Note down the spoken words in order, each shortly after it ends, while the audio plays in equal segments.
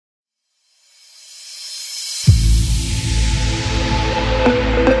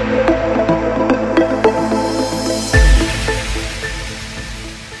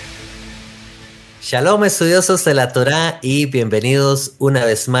Shalom, estudiosos de la Torá, y bienvenidos una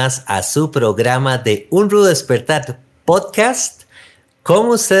vez más a su programa de URD Despertar Podcast. Con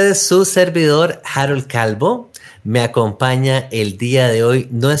ustedes, su servidor Harold Calvo. Me acompaña el día de hoy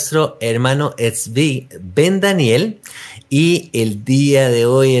nuestro hermano Tzvi Ben Daniel. Y el día de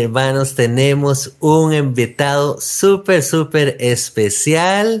hoy, hermanos, tenemos un invitado súper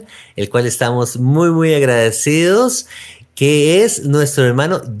especial, el cual estamos muy agradecidos, que es nuestro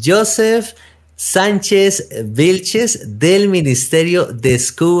hermano Yosef Sánchez Vilches del Ministerio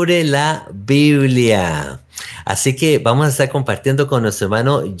Descubre la Biblia. Así que vamos a estar compartiendo con nuestro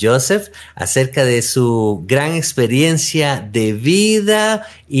hermano Yosef acerca de su gran experiencia de vida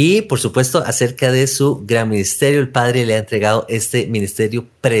y, por supuesto, acerca de su gran ministerio. El Padre le ha entregado este ministerio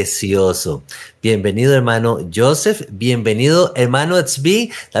precioso. Bienvenido, hermano Yosef. Bienvenido, hermano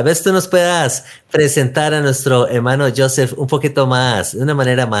Tzvi. Tal vez tú nos puedas presentar a nuestro hermano Yosef un poquito más, de una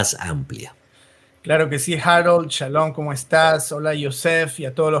manera más amplia. Claro que sí, Harold. Shalom, ¿cómo estás? Hola, Yosef, y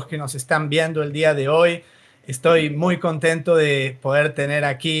a todos los que nos están viendo el día de hoy. Estoy muy contento de poder tener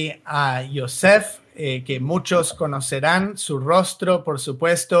aquí a Yosef, que muchos conocerán su rostro, por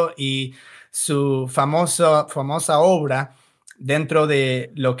supuesto, y su famosa obra dentro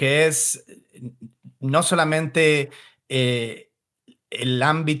de lo que es no solamente el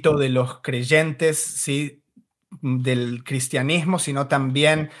ámbito de los creyentes, ¿sí?, del cristianismo, sino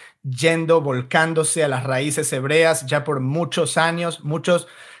también volcándose a las raíces hebreas ya por muchos años.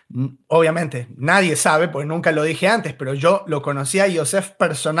 Obviamente, nadie sabe, porque nunca lo dije antes, pero yo lo conocí a Yosef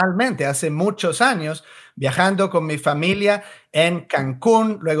personalmente hace muchos años, viajando con mi familia en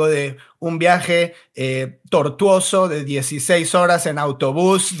Cancún, luego de un viaje tortuoso de 16 horas en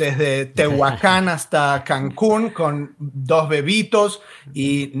autobús desde Tehuacán hasta Cancún con 2 bebitos,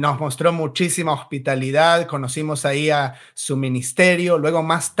 y nos mostró muchísima hospitalidad. Conocimos ahí a su ministerio. Luego,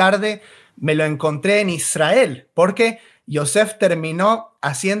 más tarde, me lo encontré en Israel, porque Yosef terminó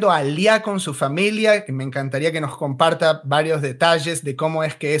haciendo aliyá con su familia, que me encantaría que nos comparta varios detalles de cómo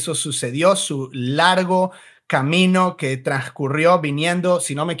es que eso sucedió, su largo camino que transcurrió viniendo,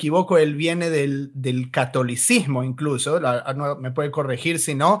 si no me equivoco, él viene del catolicismo incluso, no, me puede corregir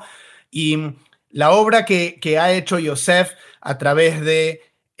si no, y la obra que ha hecho Yosef a través de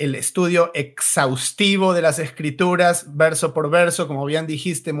el estudio exhaustivo de las escrituras, verso por verso. Como bien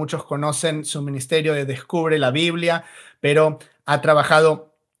dijiste, muchos conocen su ministerio de Descubre la Biblia, pero ha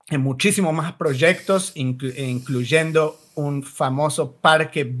trabajado en muchísimos más proyectos, incluyendo un famoso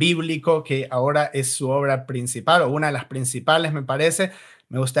parque bíblico que ahora es su obra principal, o una de las principales, me parece.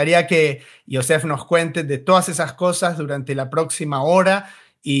 Me gustaría que Yosef nos cuente de todas esas cosas durante la próxima hora.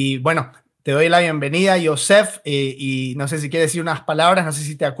 Y bueno, te doy la bienvenida, Yosef, y no sé si quieres decir unas palabras. No sé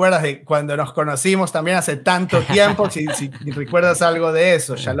si te acuerdas de cuando nos conocimos también hace tanto tiempo, si recuerdas algo de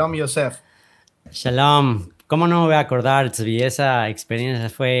eso. Shalom, Yosef. Shalom. ¿Cómo no me voy a acordar, Tzvi? Esa experiencia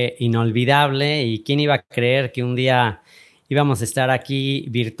fue inolvidable, y quién iba a creer que un día íbamos a estar aquí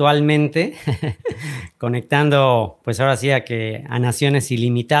virtualmente conectando, pues ahora sí, a naciones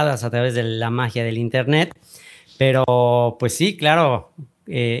ilimitadas a través de la magia del internet. Pero pues sí, claro,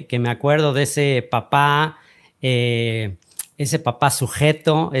 que me acuerdo de ese papá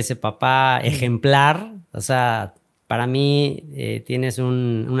sujeto, ese papá ejemplar. O sea, para mí tienes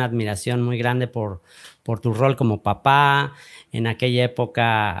una admiración muy grande por tu rol como papá. En aquella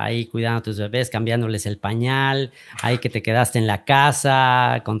época, ahí cuidando a tus bebés, cambiándoles el pañal, ahí que te quedaste en la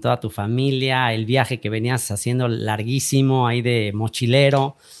casa con toda tu familia, el viaje que venías haciendo larguísimo ahí de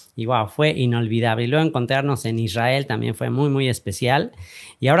mochilero. Y wow, fue inolvidable. Y luego encontrarnos en Israel también fue muy especial.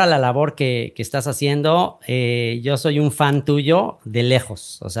 Y ahora la labor que estás haciendo, yo soy un fan tuyo de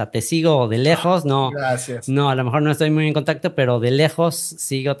lejos. O sea, te sigo de lejos. Gracias. No, a lo mejor no estoy muy en contacto, pero de lejos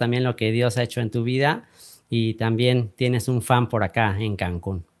sigo también lo que Dios ha hecho en tu vida. Y también tienes un fan por acá en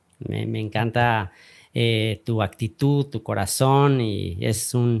Cancún. Me encanta tu actitud, tu corazón, y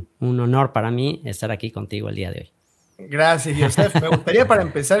es un honor para mí estar aquí contigo el día de hoy. Gracias, Yosef. Me gustaría, para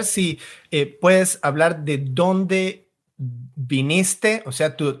empezar, si puedes hablar de dónde viniste, o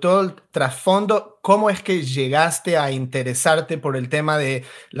sea, todo el trasfondo, cómo es que llegaste a interesarte por el tema de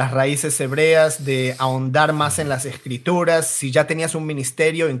las raíces hebreas, de ahondar más en las escrituras, si ya tenías un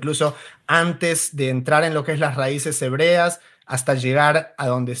ministerio incluso antes de entrar en lo que es las raíces hebreas, hasta llegar a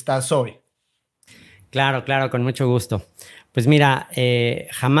donde estás hoy. Claro, con mucho gusto. Pues mira,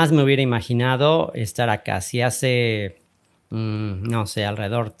 jamás me hubiera imaginado estar acá. Si hace, no sé,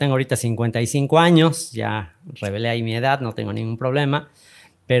 tengo ahorita 55 años, ya revelé ahí mi edad, no tengo ningún problema.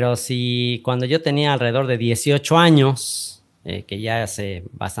 Pero si cuando yo tenía alrededor de 18 años, que ya hace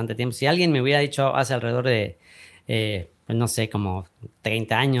bastante tiempo, si alguien me hubiera dicho hace alrededor de, no sé, como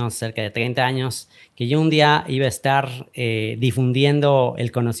 30 años, cerca de 30 años, que yo un día iba a estar difundiendo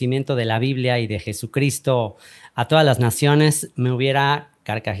el conocimiento de la Biblia y de Jesucristo a todas las naciones, me hubiera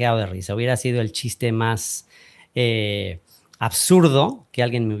carcajeado de risa. Hubiera sido el chiste más absurdo que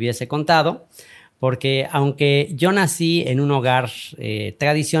alguien me hubiese contado, porque aunque yo nací en un hogar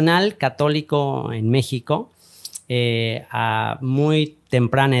tradicional, católico en México, a muy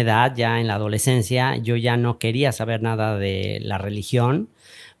temprana edad, ya en la adolescencia, yo ya no quería saber nada de la religión.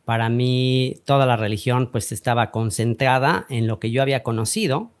 Para mí, toda la religión pues estaba concentrada en lo que yo había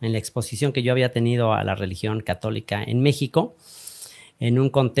conocido, en la exposición que yo había tenido a la religión católica en México, en un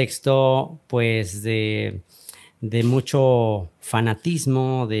contexto pues de mucho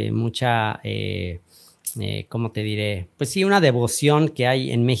fanatismo, de mucha, ¿cómo te diré? Pues sí, una devoción que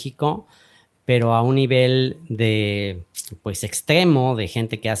hay en México, pero a un nivel de, pues, extremo, de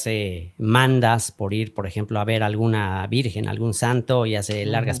gente que hace mandas por ir, por ejemplo, a ver alguna virgen, algún santo, y hace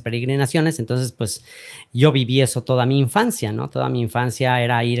largas peregrinaciones. Entonces, pues, yo viví eso toda mi infancia, ¿no? Toda mi infancia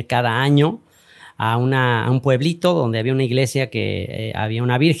era ir cada año a un pueblito donde había una iglesia que había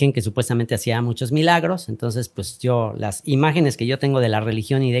una virgen que supuestamente hacía muchos milagros. Entonces, pues, las imágenes que yo tengo de la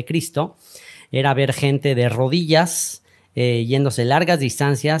religión y de Cristo era ver gente de rodillas, yéndose largas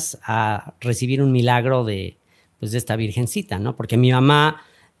distancias a recibir un milagro de esta virgencita, ¿no? Porque mi mamá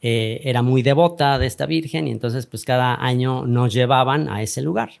era muy devota de esta virgen y entonces pues cada año nos llevaban a ese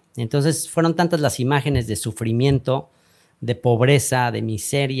lugar. Entonces fueron tantas las imágenes de sufrimiento, de pobreza, de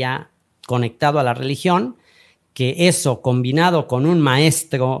miseria, conectado a la religión, que eso combinado con un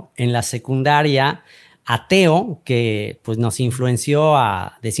maestro en la secundaria ateo que pues nos influenció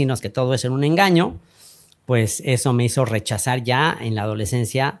a decirnos que todo eso era un engaño, pues eso me hizo rechazar ya en la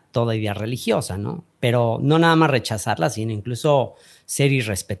adolescencia toda idea religiosa, ¿no? Pero no nada más rechazarla, sino incluso ser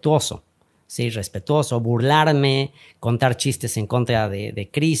irrespetuoso, burlarme, contar chistes en contra de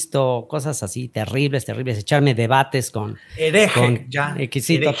Cristo, cosas así terribles, echarme debates con... Hereje, ya.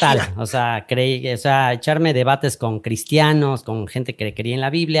 Sí, herejía. Total. O sea, echarme debates con cristianos, con gente que creía en la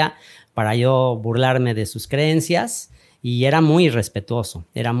Biblia, para yo burlarme de sus creencias. Y era muy irrespetuoso,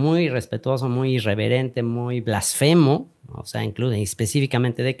 muy irreverente, muy blasfemo, o sea, incluso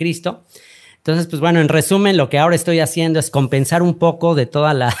específicamente de Cristo. Entonces, pues bueno, en resumen, lo que ahora estoy haciendo es compensar un poco de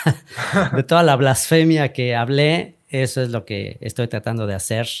toda la blasfemia que hablé. Eso es lo que estoy tratando de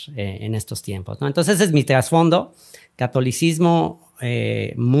hacer en estos tiempos, ¿no? Entonces, ese es mi trasfondo, catolicismo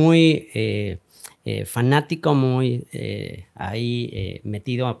muy fanático, muy ahí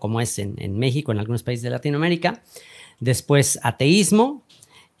metido como es en México, en algunos países de Latinoamérica. Después ateísmo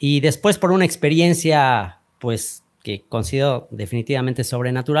y después por una experiencia pues que considero definitivamente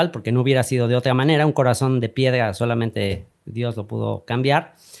sobrenatural porque no hubiera sido de otra manera, un corazón de piedra solamente Dios lo pudo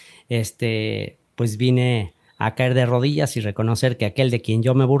cambiar, pues vine a caer de rodillas y reconocer que aquel de quien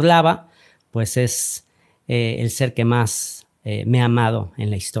yo me burlaba pues es el ser que más me ha amado en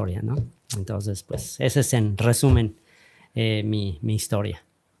la historia, ¿no? Entonces pues ese es en resumen mi historia.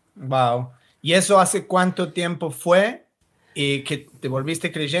 Wow. ¿Y eso hace cuánto tiempo fue que te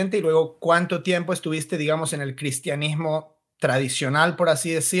volviste creyente y luego cuánto tiempo estuviste, digamos, en el cristianismo tradicional, por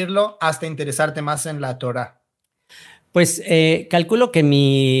así decirlo, hasta interesarte más en la Torá? Pues calculo que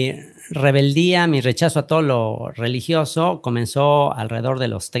mi rebeldía, mi rechazo a todo lo religioso comenzó alrededor de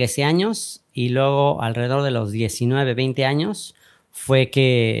los 13 años y luego alrededor de los 19, 20 años fue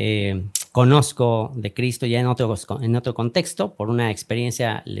que conozco de Cristo ya en otro contexto, por una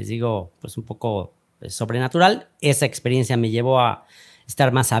experiencia, les digo, pues un poco sobrenatural. Esa experiencia me llevó a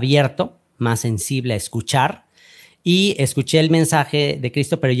estar más abierto, más sensible a escuchar, y escuché el mensaje de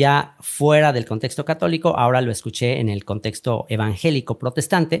Cristo, pero ya fuera del contexto católico. Ahora lo escuché en el contexto evangélico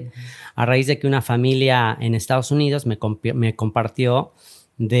protestante, a raíz de que una familia en Estados Unidos me compartió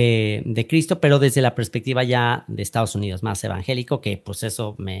de Cristo, pero desde la perspectiva ya de Estados Unidos, más evangélico, que pues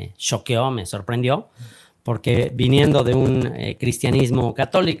eso me choqueó, me sorprendió, porque viniendo de un cristianismo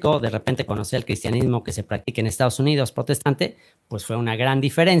católico, de repente conocí el cristianismo que se practica en Estados Unidos protestante, pues fue una gran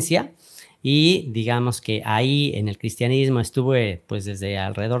diferencia. Y digamos que ahí en el cristianismo estuve pues desde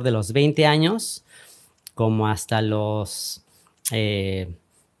alrededor de los 20 años como hasta los...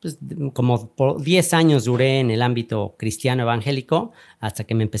 pues, como por 10 años duré en el ámbito cristiano evangélico hasta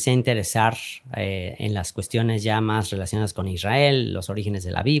que me empecé a interesar en las cuestiones ya más relacionadas con Israel, los orígenes de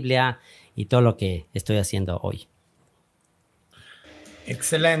la Biblia y todo lo que estoy haciendo hoy.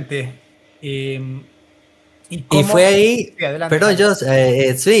 Excelente. ¿Y fue ahí, sí, adelante, pero yo,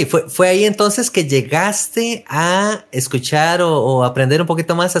 sí, fue ahí entonces que llegaste a escuchar o aprender un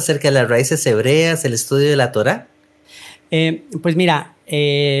poquito más acerca de las raíces hebreas, el estudio de la Torá. Pues mira,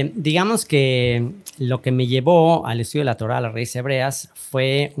 digamos que lo que me llevó al estudio de la Torá, las raíces hebreas,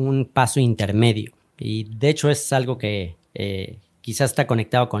 fue un paso intermedio. Y de hecho es algo que quizás está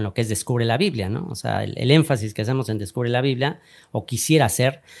conectado con lo que es Descubre la Biblia, ¿no? O sea, el énfasis que hacemos en Descubre la Biblia, o quisiera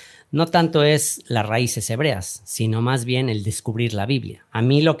hacer, no tanto es las raíces hebreas, sino más bien el descubrir la Biblia. A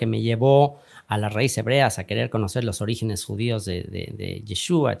mí lo que me llevó a las raíces hebreas, a querer conocer los orígenes judíos de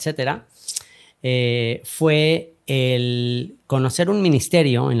Yeshua, etcétera, fue el conocer un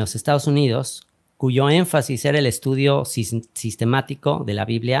ministerio en los Estados Unidos cuyo énfasis era el estudio sistemático de la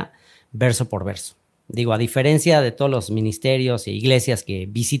Biblia verso por verso. Digo, a diferencia de todos los ministerios e iglesias que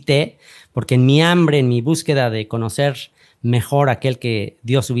visité, porque en mi hambre, en mi búsqueda de conocer mejor a aquel que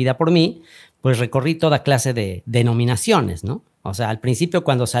dio su vida por mí, pues recorrí toda clase de denominaciones, ¿no? O sea, al principio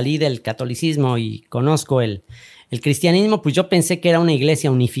cuando salí del catolicismo y conozco el cristianismo, pues yo pensé que era una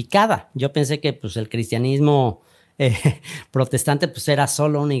iglesia unificada. Yo pensé que pues el cristianismo protestante pues era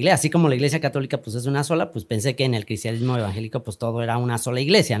solo una iglesia. Así como la iglesia católica pues es una sola, pues pensé que en el cristianismo evangélico pues todo era una sola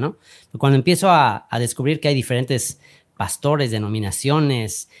iglesia, ¿no? Pero cuando empiezo a descubrir que hay diferentes pastores,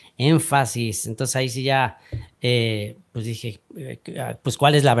 denominaciones, énfasis, entonces ahí sí ya pues dije, pues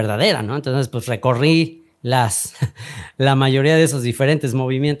 ¿cuál es la verdadera, no? Entonces pues recorrí la mayoría de esos diferentes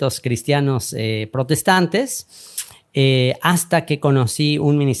movimientos cristianos protestantes hasta que conocí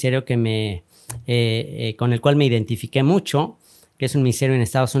un ministerio que con el cual me identifiqué mucho, que es un ministerio en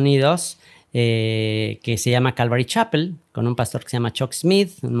Estados Unidos que se llama Calvary Chapel, con un pastor que se llama Chuck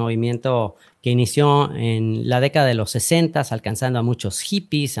Smith, un movimiento que inició en la década de los 60, alcanzando a muchos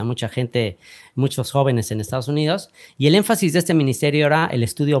hippies, a mucha gente, muchos jóvenes en Estados Unidos. Y el énfasis de este ministerio era el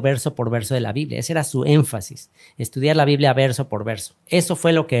estudio verso por verso de la Biblia. Ese era su énfasis, estudiar la Biblia verso por verso. Eso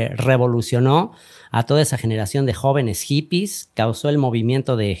fue lo que revolucionó a toda esa generación de jóvenes hippies, causó el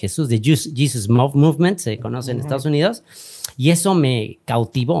movimiento de Jesús, de Jesus Movement, se conoce en Estados Unidos, y eso me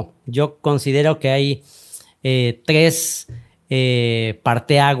cautivó. Yo considero que hay tres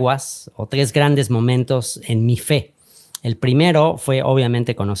parteaguas o tres grandes momentos en mi fe. El primero fue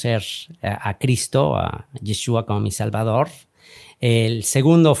obviamente conocer a Cristo, a Yeshua como mi Salvador. El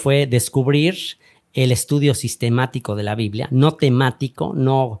segundo fue descubrir el estudio sistemático de la Biblia, no temático,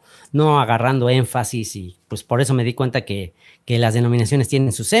 no agarrando énfasis, y pues por eso me di cuenta que las denominaciones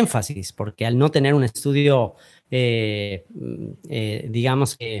tienen sus énfasis, porque al no tener un estudio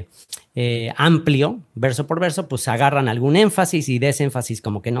digamos que amplio, verso por verso, pues agarran algún énfasis y de ese énfasis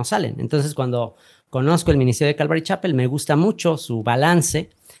como que no salen. Entonces cuando conozco el ministerio de Calvary Chapel, me gusta mucho su balance,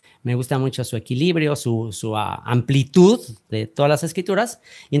 me gusta mucho su equilibrio, su amplitud de todas las escrituras.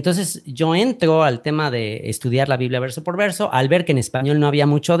 Y entonces yo entro al tema de estudiar la Biblia verso por verso. Al ver que en español no había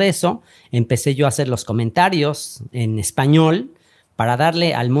mucho de eso, empecé yo a hacer los comentarios en español para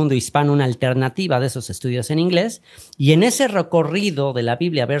darle al mundo hispano una alternativa de esos estudios en inglés. Y en ese recorrido de la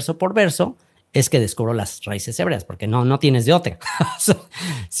Biblia verso por verso es que descubro las raíces hebreas, porque no tienes de otra.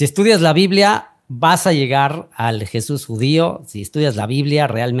 Si estudias la Biblia, vas a llegar al Jesús judío. Si estudias la Biblia,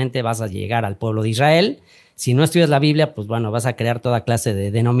 realmente vas a llegar al pueblo de Israel. Si no estudias la Biblia, pues bueno, vas a crear toda clase de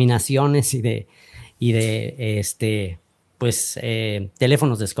denominaciones y de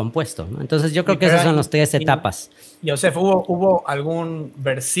teléfonos descompuestos, ¿no? Entonces yo creo que esas son las tres etapas. Yosef, ¿hubo algún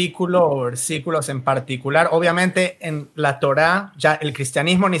versículo o versículos en particular? Obviamente en la Torá ya el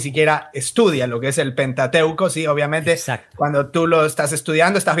cristianismo ni siquiera estudia lo que es el Pentateuco, ¿sí? Obviamente. Exacto. Cuando tú lo estás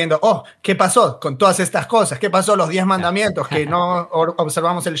estudiando estás viendo, ¿qué pasó con todas estas cosas? ¿Qué pasó los 10 mandamientos que no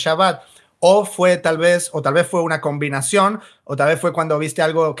observamos el Shabbat? O tal vez fue una combinación, o tal vez fue cuando viste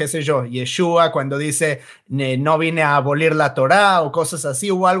algo, qué sé yo, Yeshua, cuando dice, no vine a abolir la Torá, o cosas así.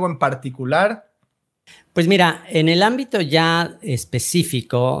 ¿Hubo algo en particular? Pues mira, en el ámbito ya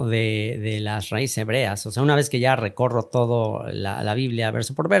específico de las raíces hebreas, o sea, una vez que ya recorro todo la Biblia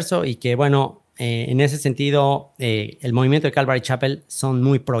verso por verso, y que bueno, en ese sentido, el movimiento de Calvary Chapel son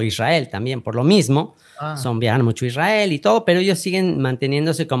muy pro-Israel también, por lo mismo. Viajan mucho a Israel y todo, pero ellos siguen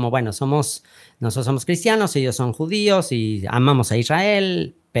manteniéndose como, bueno, nosotros somos cristianos, ellos son judíos y amamos a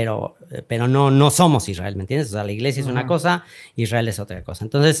Israel, pero no somos Israel, ¿me entiendes? O sea, la iglesia es una cosa, Israel es otra cosa.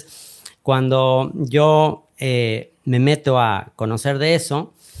 Entonces, cuando yo me meto a conocer de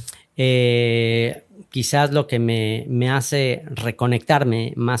eso, quizás lo que me hace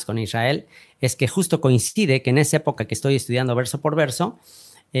reconectarme más con Israel es que justo coincide que en esa época que estoy estudiando verso por verso,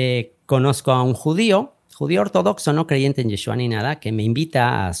 conozco a un judío ortodoxo, no creyente en Yeshua ni nada, que me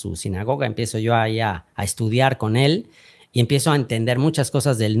invita a su sinagoga. Empiezo yo ahí a estudiar con él y empiezo a entender muchas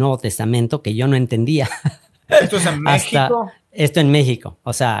cosas del Nuevo Testamento que yo no entendía. ¿Esto es en México? Esto en México.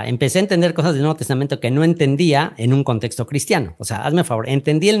 O sea, empecé a entender cosas del Nuevo Testamento que no entendía en un contexto cristiano. O sea, hazme favor,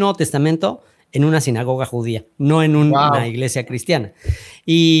 entendí el Nuevo Testamento en una sinagoga judía, no en una iglesia cristiana.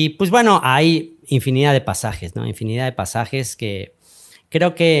 Y pues bueno, hay infinidad de pasajes, ¿no? Infinidad de pasajes que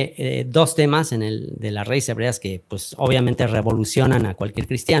creo que dos temas de las raíces hebreas que pues obviamente revolucionan a cualquier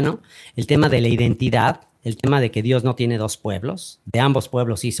cristiano. El tema de la identidad, el tema de que Dios no tiene dos pueblos, de ambos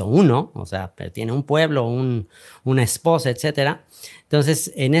pueblos hizo uno, o sea, tiene un pueblo, una esposa, etcétera.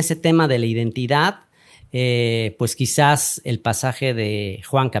 Entonces, en ese tema de la identidad, pues quizás el pasaje de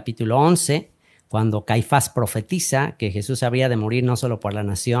Juan capítulo 11, cuando Caifás profetiza que Jesús habría de morir no solo por la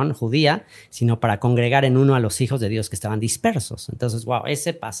nación judía, sino para congregar en uno a los hijos de Dios que estaban dispersos. Entonces, wow,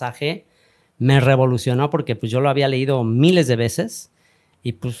 ese pasaje me revolucionó porque pues yo lo había leído miles de veces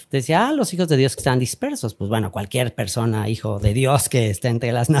y pues decía, los hijos de Dios que están dispersos. Pues bueno, cualquier persona, hijo de Dios que esté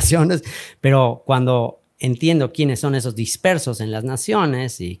entre las naciones, pero cuando entiendo quiénes son esos dispersos en las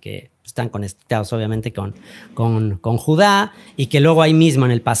naciones y que están conectados obviamente con Judá, y que luego ahí mismo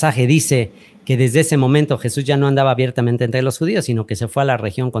en el pasaje dice que desde ese momento Jesús ya no andaba abiertamente entre los judíos, sino que se fue a la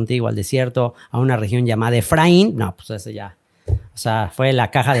región contigua, al desierto, a una región llamada Efraín. No, pues eso ya, o sea, fue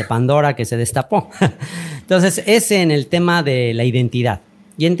la caja de Pandora que se destapó. Entonces, ese en el tema de la identidad.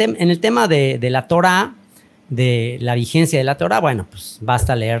 Y en el tema de la Torá, de la vigencia de la Torá, bueno, pues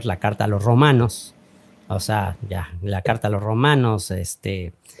basta leer la carta a los romanos. O sea, ya, la carta a los romanos,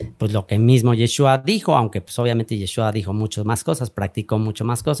 pues lo que mismo Yeshua dijo, aunque pues obviamente Yeshua dijo muchas más cosas, practicó mucho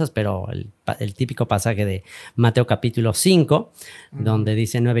más cosas, pero el típico pasaje de Mateo capítulo 5, donde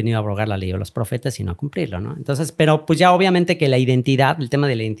dice, no he venido a abrogar la ley de los profetas, sino a cumplirlo, ¿no? Entonces, pero pues ya obviamente que la identidad, el tema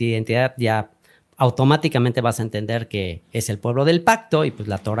de la identidad, ya automáticamente vas a entender que es el pueblo del pacto y pues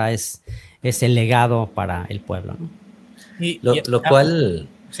la Torah es el legado para el pueblo, ¿no? Lo cual...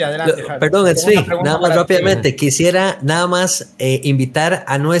 Sí, adelante, perdón, nada más rápidamente. Quisiera nada más invitar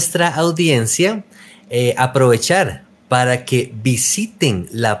a nuestra audiencia aprovechar para que visiten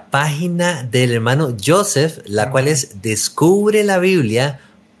la página del hermano Yosef, la cual es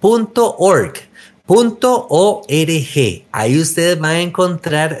descubreLaBiblia.org. .org. Ahí ustedes van a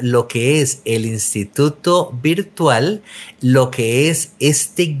encontrar lo que es el instituto virtual, lo que es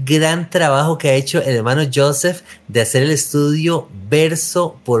este gran trabajo que ha hecho el hermano Yosef de hacer el estudio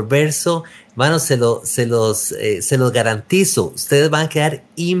verso por verso. Hermano, se los garantizo. Ustedes van a quedar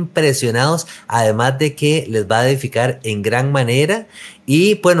impresionados, además de que les va a edificar en gran manera.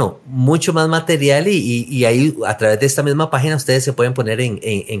 Y bueno, mucho más material y ahí a través de esta misma página ustedes se pueden poner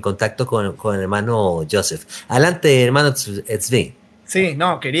en contacto con el hermano Joseph. Adelante, hermano Tzvi. Sí,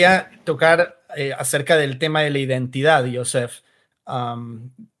 no, quería tocar acerca del tema de la identidad, Yosef.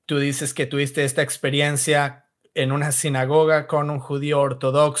 Tú dices que tuviste esta experiencia en una sinagoga con un judío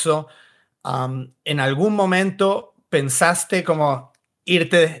ortodoxo. ¿En algún momento pensaste como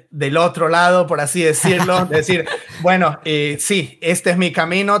irte del otro lado, por así decirlo? Decir, bueno, sí, este es mi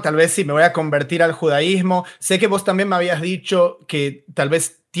camino, tal vez sí me voy a convertir al judaísmo. Sé que vos también me habías dicho que tal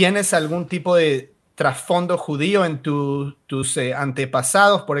vez tienes algún tipo de trasfondo judío en tus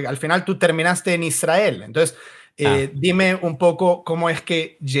antepasados, porque al final tú terminaste en Israel. Entonces, dime un poco cómo es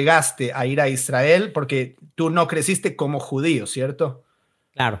que llegaste a ir a Israel, porque tú no creciste como judío, ¿cierto?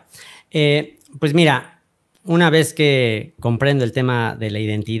 Claro. Pues mira, una vez que comprendo el tema de la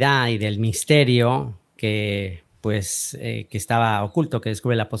identidad y del misterio que estaba oculto, que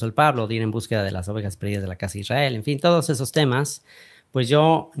descubre el apóstol Pablo, de ir en búsqueda de las ovejas perdidas de la casa de Israel, en fin, todos esos temas, pues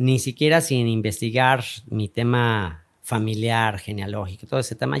yo ni siquiera sin investigar mi tema familiar, genealógico, todo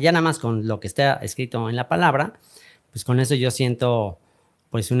ese tema, ya nada más con lo que está escrito en la palabra, pues con eso yo siento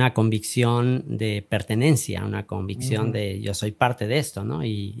pues una convicción de pertenencia, una convicción de yo soy parte de esto, ¿no?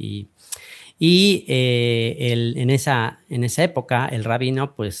 En esa época el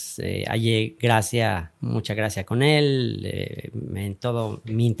rabino, pues hallé mucha gracia con él, en todo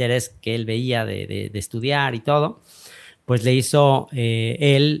mi interés que él veía de estudiar y todo, pues le hizo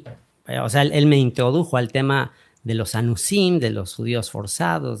él me introdujo al tema de los anusim, de los judíos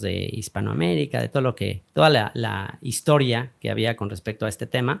forzados, de Hispanoamérica, de toda la historia que había con respecto a este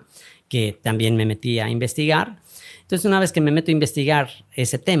tema, que también me metí a investigar. Entonces, una vez que me meto a investigar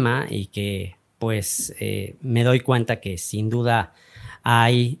ese tema y que pues me doy cuenta que sin duda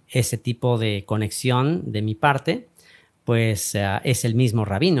hay ese tipo de conexión de mi parte, pues es el mismo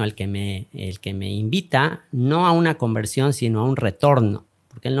rabino el que me invita, no a una conversión, sino a un retorno,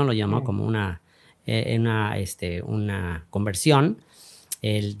 porque él no lo llamó como una conversión.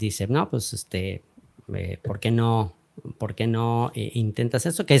 Él dice, no, pues ¿por qué no intentas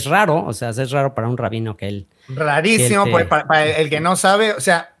eso? Que es raro, o sea, es raro para un rabino que él... Rarísimo, pues para el que no sabe, o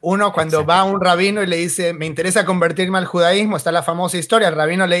sea, uno cuando va a un rabino y le dice, me interesa convertirme al judaísmo, está la famosa historia, el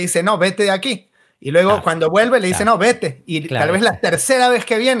rabino le dice, no, vete de aquí. Y luego cuando vuelve le dice, no, vete. Y tal vez la tercera vez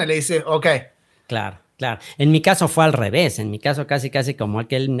que viene le dice, ok, Claro. En mi caso fue al revés. En mi caso casi como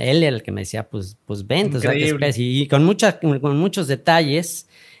que él era el que me decía, pues ven, o sea, y con muchos detalles,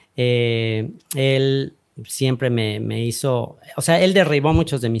 él siempre me hizo, o sea, él derribó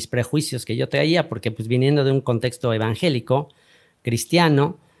muchos de mis prejuicios que yo traía, porque pues viniendo de un contexto evangélico,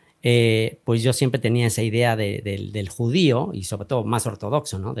 cristiano, pues yo siempre tenía esa idea del judío, y sobre todo más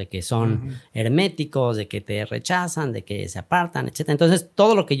ortodoxo, ¿no? De que son herméticos, de que te rechazan, de que se apartan, etc. Entonces,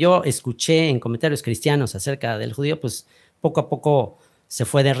 todo lo que yo escuché en comentarios cristianos acerca del judío, pues poco a poco se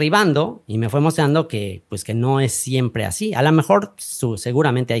fue derribando y me fue mostrando que, pues, que no es siempre así. A lo mejor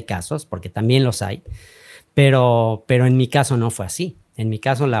seguramente hay casos, porque también los hay, pero en mi caso no fue así. En mi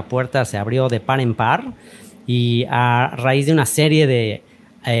caso la puerta se abrió de par en par y a raíz de una serie de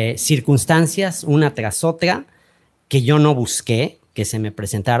circunstancias, una tras otra, que yo no busqué, que se me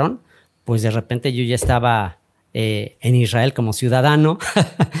presentaron, pues de repente yo ya estaba en Israel como ciudadano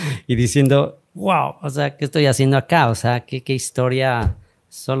y diciendo, wow, o sea, ¿qué estoy haciendo acá? O sea, qué historia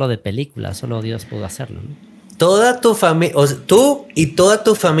solo de película, solo Dios pudo hacerlo, ¿no? Toda tu familia, tú y toda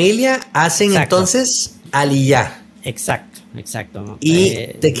tu familia hacen entonces aliyá. Exacto. Y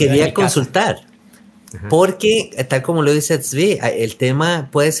te quería consultar. Porque, tal como lo dice Tzvi, el tema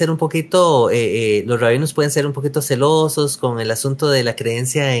puede ser un poquito, los rabinos pueden ser un poquito celosos con el asunto de la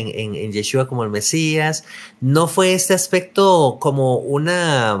creencia en Yeshua como el Mesías. ¿No fue este aspecto como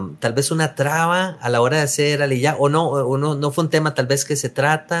tal vez una traba a la hora de hacer aliyá? ¿O no fue un tema tal vez que se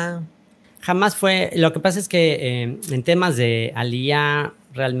trata? Jamás fue. Lo que pasa es que en temas de aliyá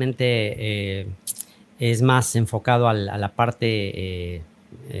realmente es más enfocado a la parte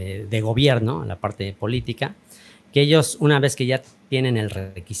de gobierno, a la parte política, que ellos, una vez que ya tienen el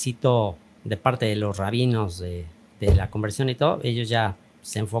requisito de parte de los rabinos de la conversión y todo, ellos ya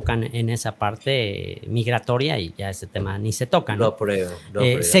se enfocan en esa parte migratoria y ya ese tema ni se toca, ¿no? Lo apruebo.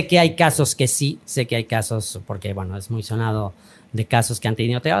 Sé que hay casos que sí, sé que hay casos, porque bueno, es muy sonado de casos que han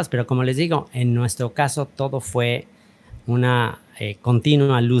tenido trabas, pero como les digo, en nuestro caso todo fue una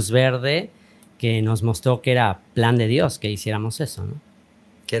continua luz verde que nos mostró que era plan de Dios que hiciéramos eso, ¿no?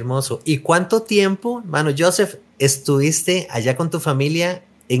 Qué hermoso. ¿Y cuánto tiempo, mano, Joseph, estuviste allá con tu familia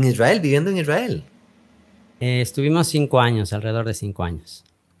en Israel, viviendo en Israel? Estuvimos 5 años, alrededor de 5 años.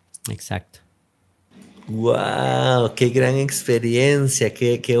 Exacto. ¡Wow! ¡Qué gran experiencia!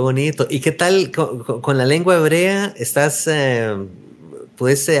 ¡Qué bonito! ¿Y qué tal con la lengua hebrea?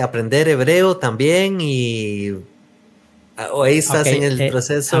 ¿Pudiste aprender hebreo también? ¿O ahí estás en el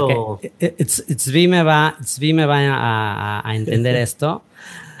proceso? Tzvi me va a entender esto.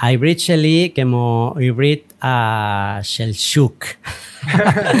 העברית שלי כמו עברית של שוק.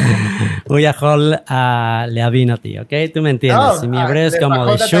 הוא יכול להבין אותי, ¿ok? Tú me entiendes. Mi hebreo es como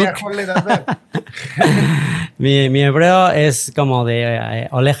de shuk. Mi hebreo es como de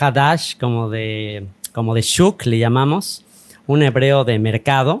Ole Hadash, como de shuk, le llamamos. Un hebreo de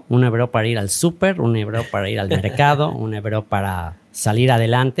mercado, un hebreo para ir al súper, un hebreo para ir al mercado, un hebreo para salir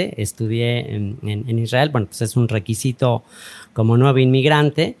adelante. Estudié en Israel. Bueno, pues es un requisito como nuevo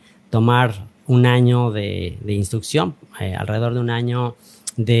inmigrante, tomar un año de instrucción, alrededor de un año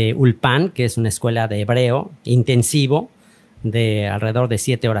de Ulpan, que es una escuela de hebreo intensivo, de alrededor de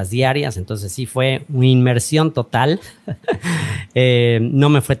 7 horas diarias. Entonces sí fue una inmersión total. No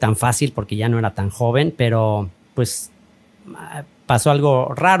me fue tan fácil porque ya no era tan joven, pero pues pasó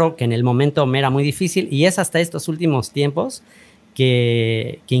algo raro que en el momento me era muy difícil, y es hasta estos últimos tiempos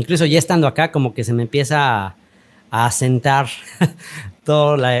que incluso ya estando acá como que se me empieza a asentar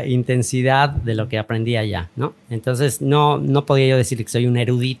toda la intensidad de lo que aprendí allá, ¿no? Entonces no podía yo decir que soy un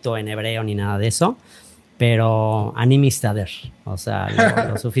erudito en hebreo ni nada de eso, pero אני מסתדר, o sea,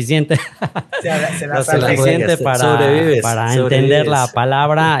 lo suficiente, lo suficiente para entender la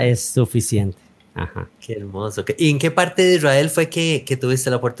palabra es suficiente. Ajá. Qué hermoso. ¿Y en qué parte de Israel fue que tuviste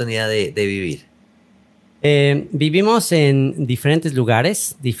la oportunidad de vivir? Vivimos en diferentes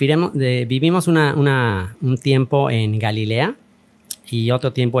lugares. Vivimos un tiempo en Galilea y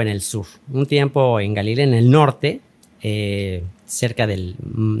otro tiempo en el sur. Un tiempo en Galilea, en el norte, cerca del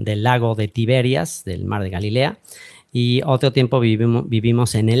lago de Tiberias, del mar de Galilea. Y otro tiempo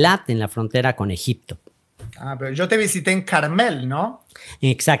vivimos en Elat, en la frontera con Egipto. Ah, pero yo te visité en Carmel, ¿no?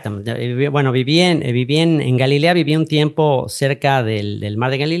 Exactamente. Bueno, viví en Galilea, viví un tiempo cerca del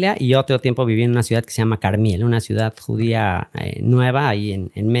mar de Galilea y otro tiempo viví en una ciudad que se llama Carmiel, una ciudad judía nueva, ahí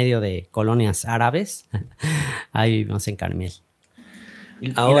en medio de colonias árabes. Ahí vivimos en Carmiel. Y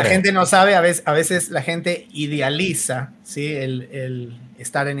la gente no sabe, a veces la gente idealiza, ¿sí? el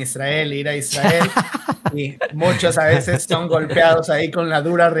estar en Israel, ir a Israel, Y muchos a veces son golpeados ahí con la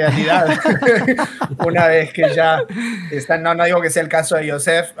dura realidad. Una vez que ya están, no digo que sea el caso de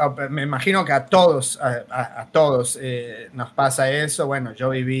Yosef, me imagino que a todos nos pasa eso. Bueno, yo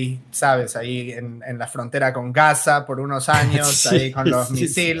viví, sabes, ahí en la frontera con Gaza por unos años, sí, ahí con los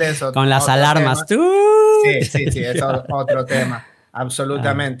misiles. Con las alarmas. Sí, es otro tema,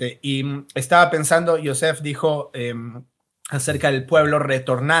 absolutamente. Y estaba pensando, Yosef dijo acerca del pueblo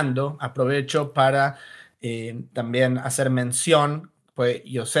retornando. Aprovecho para también hacer mención, pues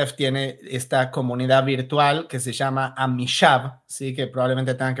Yosef tiene esta comunidad virtual que se llama Amishab, ¿sí? Que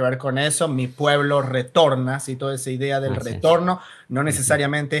probablemente tenga que ver con eso. Mi pueblo retorna, ¿sí? Toda esa idea del retorno, no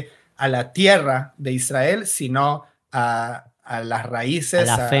necesariamente a la tierra de Israel, sino a las raíces,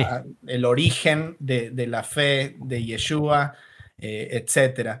 a el origen de la fe de Yeshua,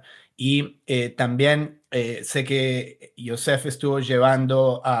 etcétera. Y también sé que Yosef estuvo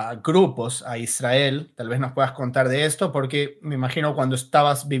llevando a grupos a Israel. Tal vez nos puedas contar de esto, porque me imagino cuando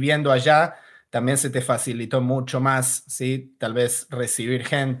estabas viviendo allá también se te facilitó mucho más, ¿sí? Tal vez recibir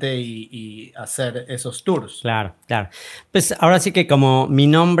gente y hacer esos tours. Claro. Pues ahora sí que como mi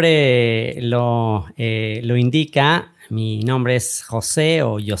nombre lo indica, mi nombre es José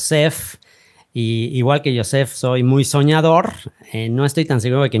o Yosef. Y igual que Yosef, soy muy soñador. No estoy tan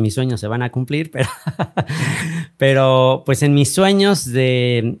seguro de que mis sueños se van a cumplir, pero pues en mis sueños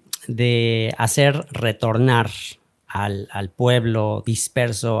de hacer retornar al pueblo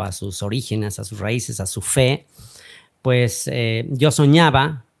disperso a sus orígenes, a sus raíces, a su fe, pues yo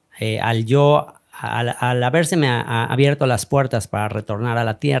soñaba, al habérseme abierto las puertas para retornar a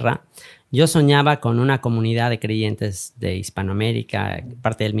la tierra, yo soñaba con una comunidad de creyentes de Hispanoamérica,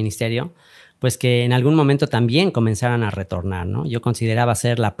 parte del ministerio, pues que en algún momento también comenzaran a retornar, ¿no? Yo consideraba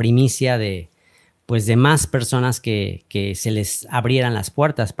ser la primicia de más personas que se les abrieran las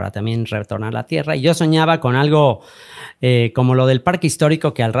puertas para también retornar a la tierra. Y yo soñaba con algo como lo del Parque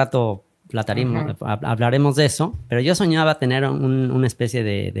Histórico, que al rato hablaremos de eso, pero yo soñaba tener una especie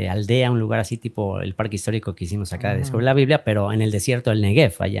de aldea, un lugar así tipo el Parque Histórico que hicimos acá de Descubrir la Biblia, pero en el desierto del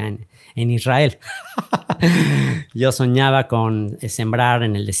Negev, allá en Israel. Yo soñaba con sembrar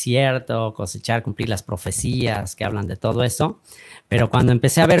en el desierto, cosechar, cumplir las profecías que hablan de todo eso. Pero cuando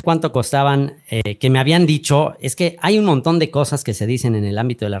empecé a ver cuánto costaban, que me habían dicho, es que hay un montón de cosas que se dicen en el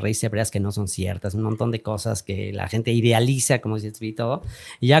ámbito de las raíces hebreas que no son ciertas, un montón de cosas que la gente idealiza, como dices, y todo.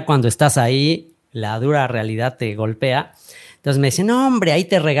 Y ya cuando estás ahí, la dura realidad te golpea. Entonces me dicen, no, hombre, ahí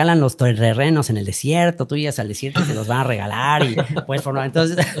te regalan los terrenos en el desierto, tú llegas al desierto y te los van a regalar y puedes formar.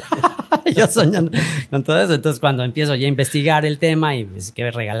 Entonces, yo soñando con todo eso. Entonces, cuando empiezo ya a investigar el tema y pues,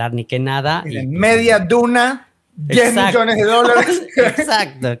 qué regalar ni qué nada. En media duna, 10 millones de dólares.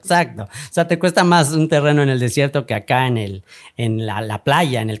 Exacto. O sea, te cuesta más un terreno en el desierto que acá en la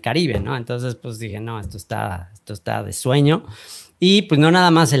playa, en el Caribe, ¿no? Entonces, pues dije, no, esto está de sueño. Y pues no nada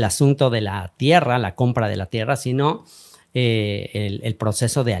más el asunto de la tierra, la compra de la tierra, sino el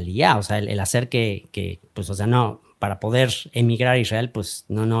proceso de aliyá, o sea, el hacer que, pues, o sea, no, para poder emigrar a Israel, pues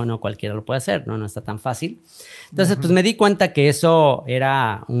no cualquiera lo puede hacer, no está tan fácil. Entonces, pues me di cuenta que eso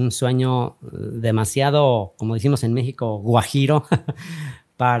era un sueño demasiado, como decimos en México, guajiro,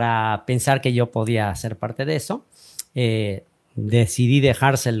 para pensar que yo podía ser parte de eso. Decidí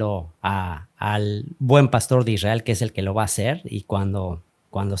dejárselo al buen pastor de Israel, que es el que lo va a hacer, y cuando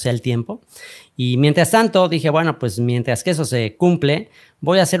sea el tiempo. Y mientras tanto, dije, bueno, pues mientras que eso se cumple,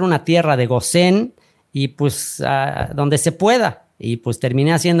 voy a hacer una tierra de Gosén, y pues donde se pueda. Y pues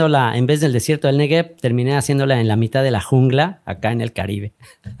terminé haciéndola, en vez del desierto del Negev, terminé haciéndola en la mitad de la jungla, acá en el Caribe.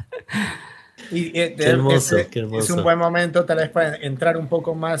 Y qué hermoso. Es un buen momento tal vez para entrar un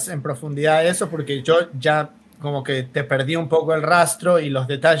poco más en profundidad a eso, porque yo ya como que te perdí un poco el rastro y los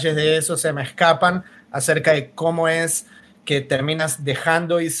detalles de eso se me escapan acerca de cómo es que terminas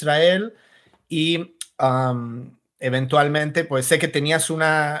dejando Israel y eventualmente, pues sé que tenías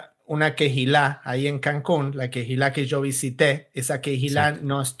una quejilá ahí en Cancún, la quejilá que yo visité. Esa quejilá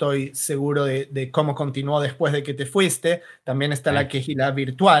no estoy seguro de cómo continuó después de que te fuiste. También está la quejilá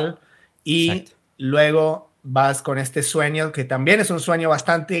virtual y luego vas con este sueño, que también es un sueño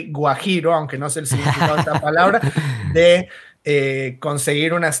bastante guajiro, aunque no sé el significado de esta palabra, de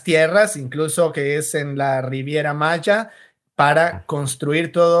conseguir unas tierras, incluso que es en la Riviera Maya, para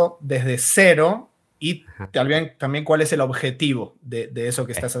construir todo desde cero y también cuál es el objetivo de eso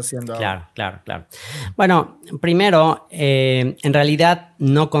que estás haciendo ahora. Claro. Bueno, primero, en realidad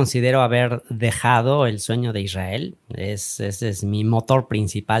no considero haber dejado el sueño de Israel. Ese es mi motor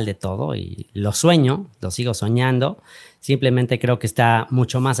principal de todo y lo sigo soñando. Simplemente creo que está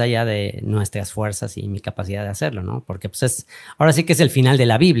mucho más allá de nuestras fuerzas y mi capacidad de hacerlo, ¿no? Porque pues ahora sí que es el final de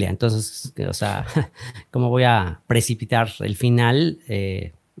la Biblia. Entonces, o sea, ¿cómo voy a precipitar el final?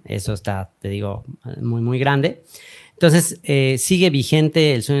 Eso está, te digo, muy, muy grande. Entonces, sigue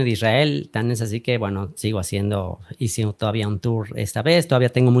vigente el sueño de Israel. Tan es así que, bueno, hice todavía un tour esta vez. Todavía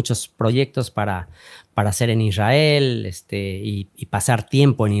tengo muchos proyectos para hacer en Israel y pasar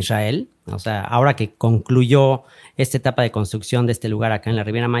tiempo en Israel. O sea, ahora que concluyó esta etapa de construcción de este lugar acá en la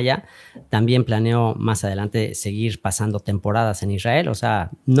Riviera Maya, también planeo más adelante seguir pasando temporadas en Israel. O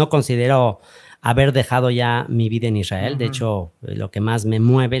sea, no considero haber dejado ya mi vida en Israel. De hecho, lo que más me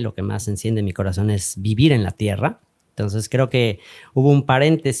mueve, lo que más enciende mi corazón es vivir en la tierra. Entonces creo que hubo un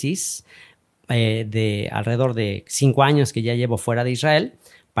paréntesis de alrededor de 5 años que ya llevo fuera de Israel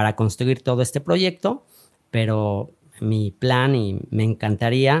para construir todo este proyecto, pero mi plan y me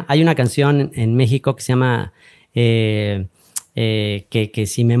encantaría. Hay una canción en México que se llama que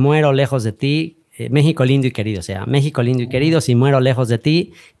si me muero lejos de ti, México lindo y querido, o sea, México lindo y querido, si muero lejos de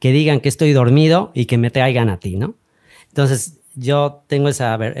ti, que digan que estoy dormido y que me traigan a ti, ¿no? Entonces, yo tengo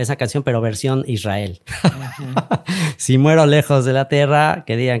esa canción, pero versión Israel. Si muero lejos de la tierra,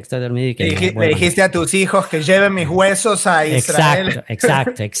 que digan que estoy dormido y que... Le dijiste a tus hijos que lleven mis huesos a Israel.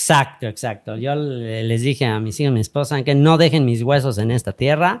 Exacto. Yo les dije a mis hijos, a mi esposa, que no dejen mis huesos en esta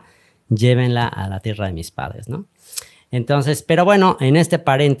tierra, llévenla a la tierra de mis padres, ¿no? Entonces, pero bueno, en este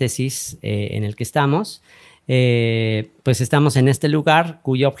paréntesis en el que estamos, pues estamos en este lugar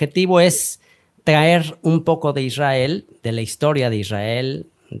cuyo objetivo es traer un poco de Israel, de la historia de Israel,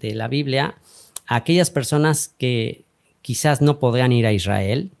 de la Biblia, a aquellas personas que quizás no podrán ir a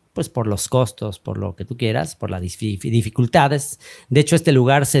Israel, pues por los costos, por lo que tú quieras, por las dificultades. De hecho, este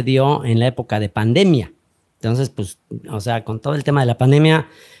lugar se dio en la época de pandemia. Entonces, pues, o sea, con todo el tema de la pandemia,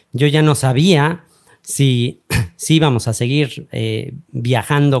 yo ya no sabía si íbamos a seguir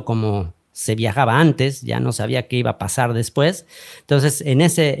viajando como se viajaba antes, ya no sabía qué iba a pasar después. Entonces, en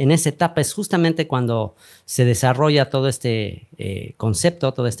esa etapa es justamente cuando se desarrolla todo este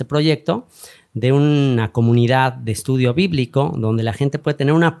concepto, todo este proyecto de una comunidad de estudio bíblico donde la gente puede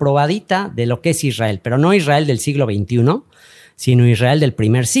tener una probadita de lo que es Israel, pero no Israel del siglo XXI, sino Israel del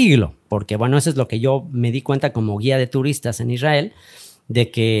primer siglo, porque bueno, eso es lo que yo me di cuenta como guía de turistas en Israel,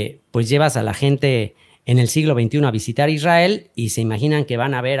 de que pues llevas a la gente en el siglo XXI a visitar Israel y se imaginan que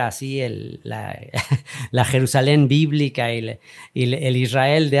van a ver así la Jerusalén bíblica y el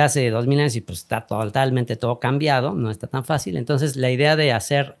Israel de hace 2000 años y pues está totalmente todo cambiado, no está tan fácil. Entonces la idea de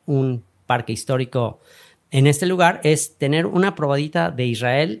hacer un parque histórico en este lugar es tener una probadita de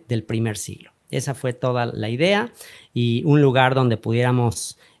Israel del primer siglo. Esa fue toda la idea y un lugar donde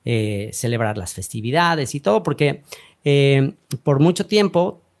pudiéramos celebrar las festividades y todo, porque por mucho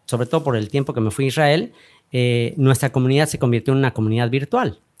tiempo, sobre todo por el tiempo que me fui a Israel, nuestra comunidad se convirtió en una comunidad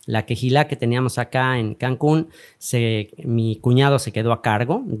virtual. La quejilá que teníamos acá en Cancún, mi cuñado se quedó a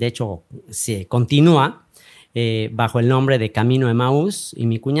cargo, de hecho se continúa bajo el nombre de Camino Emaús, y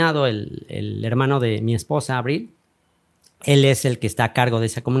mi cuñado, el hermano de mi esposa, Abril, él es el que está a cargo de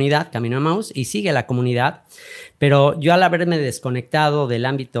esa comunidad, Camino Emaús, y sigue la comunidad. Pero yo al haberme desconectado del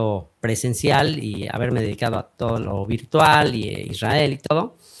ámbito presencial y haberme dedicado a todo lo virtual y Israel y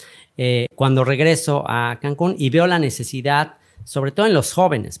todo, cuando regreso a Cancún y veo la necesidad, sobre todo en los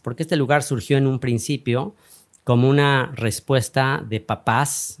jóvenes, porque este lugar surgió en un principio como una respuesta de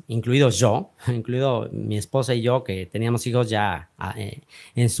papás, incluido mi esposa y yo, que teníamos hijos ya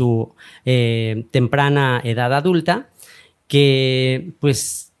en su temprana edad adulta, que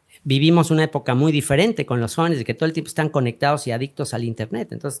pues vivimos una época muy diferente con los jóvenes, de que todo el tiempo están conectados y adictos al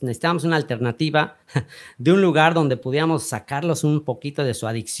internet. Entonces necesitábamos una alternativa de un lugar donde pudiéramos sacarlos un poquito de su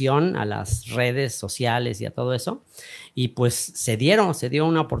adicción a las redes sociales y a todo eso. Y pues se dio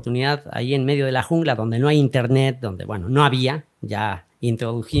una oportunidad ahí en medio de la jungla, donde no hay internet, donde, bueno, no había, ya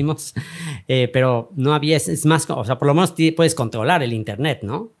introdujimos, pero no había, es más, o sea, por lo menos puedes controlar el internet,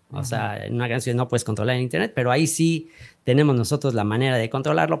 ¿no? O sea, en una gran ciudad no puedes controlar el internet, pero ahí sí tenemos nosotros la manera de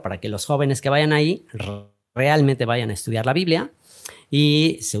controlarlo para que los jóvenes que vayan ahí realmente vayan a estudiar la Biblia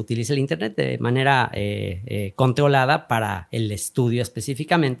y se utilice el internet de manera controlada para el estudio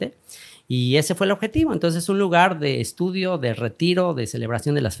específicamente. Y ese fue el objetivo. Entonces, un lugar de estudio, de retiro, de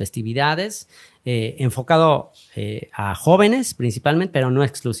celebración de las festividades, enfocado a jóvenes principalmente, pero no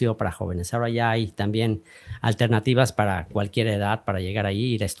exclusivo para jóvenes. Ahora ya hay también alternativas para cualquier edad para llegar ahí,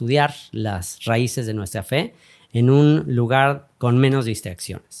 ir a estudiar las raíces de nuestra fe en un lugar con menos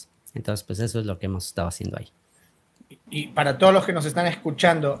distracciones. Entonces, pues eso es lo que hemos estado haciendo ahí. Y para todos los que nos están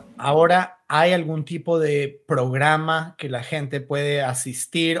escuchando, ahora ¿hay algún tipo de programa que la gente puede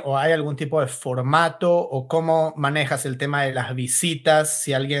asistir o hay algún tipo de formato o cómo manejas el tema de las visitas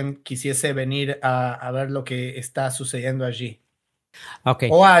si alguien quisiese venir a ver lo que está sucediendo allí? Okay.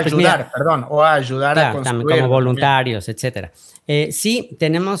 O a ayudar, pues mira, perdón, o a ayudar claro, a construir. como voluntarios, etcétera. Sí,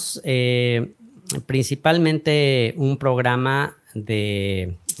 tenemos principalmente un programa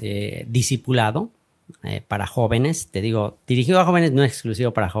de discipulado para jóvenes, te digo, dirigido a jóvenes, no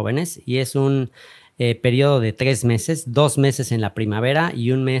exclusivo para jóvenes, y es un periodo de 3 meses, 2 meses en la primavera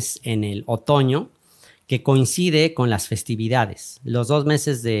y 1 mes en el otoño, que coincide con las festividades. Los 2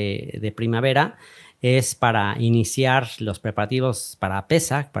 meses de primavera es para iniciar los preparativos para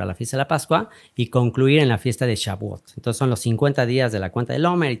Pesach, para la fiesta de la Pascua, y concluir en la fiesta de Shavuot. Entonces son los 50 días de la cuenta del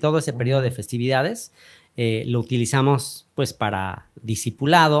Omer y todo ese periodo de festividades lo utilizamos pues para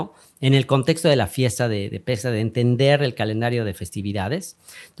discipulado en el contexto de la fiesta de Pesach, de entender el calendario de festividades.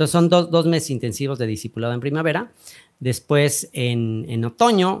 Entonces son 2 meses intensivos de discipulado en primavera. Después en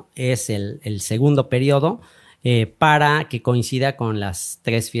otoño es el segundo periodo para que coincida con las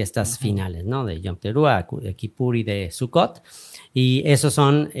 3 fiestas finales, ¿no? De Yom Teruah, de Kippur y de Sukkot. Y esos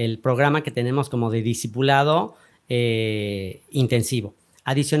son el programa que tenemos como de discipulado intensivo.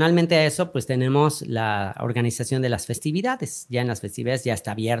 Adicionalmente a eso, pues tenemos la organización de las festividades. Ya en las festividades ya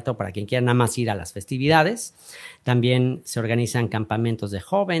está abierto para quien quiera nada más ir a las festividades. También se organizan campamentos de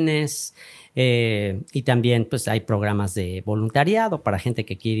jóvenes y también pues hay programas de voluntariado para gente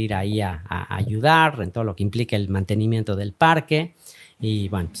que quiere ir ahí a ayudar en todo lo que implica el mantenimiento del parque. Y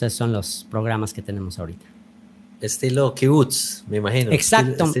bueno, pues esos son los programas que tenemos ahorita. Estilo kibutz, me imagino.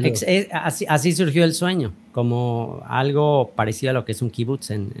 Exacto, así surgió el sueño, como algo parecido a lo que es un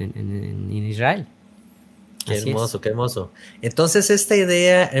kibutz en Israel. Qué hermoso, qué hermoso. Entonces, esta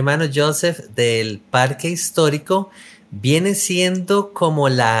idea, hermano Yosef, del parque histórico viene siendo como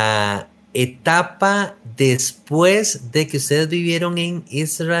la etapa después de que ustedes vivieron en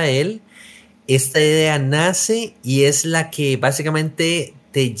Israel. Esta idea nace y es la que básicamente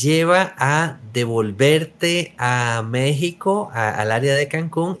te lleva a devolverte a México, al área de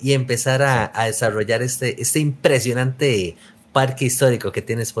Cancún y empezar a desarrollar este impresionante parque histórico que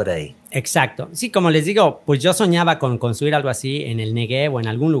tienes por ahí. Exacto. Sí, como les digo, pues yo soñaba con construir algo así en el Negev o en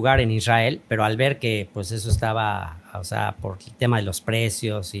algún lugar en Israel, pero al ver que pues eso estaba, o sea, por el tema de los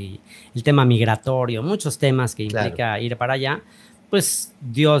precios y el tema migratorio, muchos temas que implica ir para allá, pues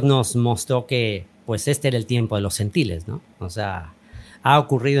Dios nos mostró que pues este era el tiempo de los gentiles, ¿no? O sea, ha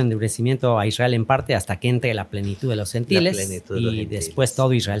ocurrido endurecimiento a Israel en parte hasta que entre la plenitud de los gentiles y después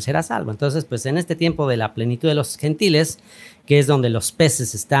todo Israel será salvo. Entonces, pues en este tiempo de la plenitud de los gentiles, que es donde los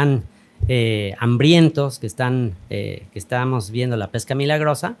peces están hambrientos, que estamos viendo la pesca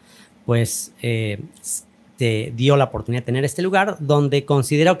milagrosa, pues te dio la oportunidad de tener este lugar donde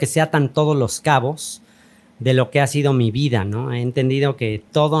considero que se atan todos los cabos de lo que ha sido mi vida, ¿no? He entendido que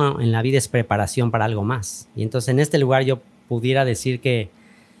todo en la vida es preparación para algo más. Y entonces en este lugar yo pudiera decir que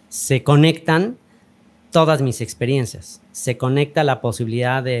se conectan todas mis experiencias. Se conecta la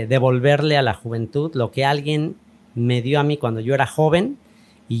posibilidad de devolverle a la juventud lo que alguien me dio a mí cuando yo era joven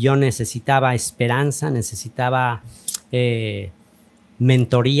y yo necesitaba esperanza, necesitaba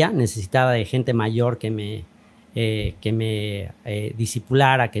mentoría, necesitaba de gente mayor que me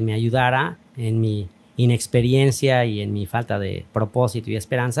discipulara, que me ayudara en mi inexperiencia y en mi falta de propósito y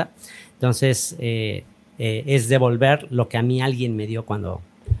esperanza. Entonces, es devolver lo que a mí alguien me dio cuando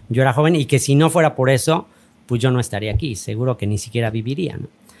yo era joven y que si no fuera por eso, pues yo no estaría aquí, seguro que ni siquiera viviría, ¿no?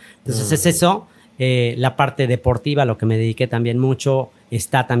 Entonces es eso, la parte deportiva, lo que me dediqué también mucho,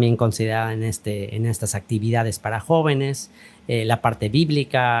 está también considerada en estas actividades para jóvenes, la parte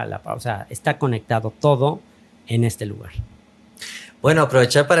bíblica, o sea, está conectado todo en este lugar. Bueno,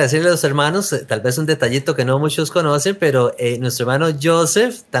 aprovechar para decirle a los hermanos, tal vez un detallito que no muchos conocen, pero nuestro hermano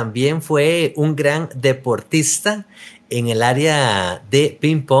Yosef también fue un gran deportista. en el área de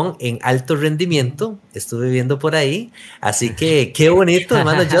ping pong en alto rendimiento. Estuve viendo por ahí. Así que qué bonito,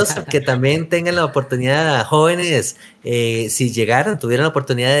 hermano Joseph, que también tengan la oportunidad, jóvenes, si tuvieran la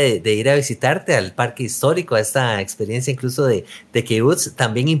oportunidad de ir a visitarte al Parque Histórico, a esta experiencia incluso de Kibutz,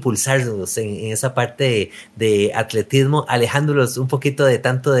 también impulsarlos en esa parte de atletismo, alejándolos un poquito de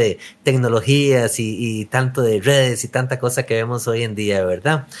tanto de tecnologías y tanto de redes y tanta cosa que vemos hoy en día,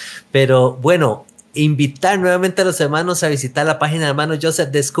 ¿verdad? Pero bueno, invitar nuevamente a los hermanos a visitar la página de hermano Joseph,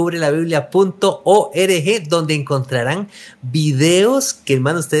 descubrelabiblia.org, donde encontrarán videos que,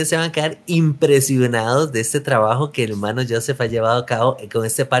 hermano, ustedes se van a quedar impresionados de este trabajo que el hermano Joseph ha llevado a cabo con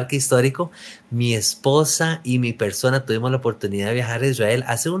este parque histórico. Mi esposa y mi persona tuvimos la oportunidad de viajar a Israel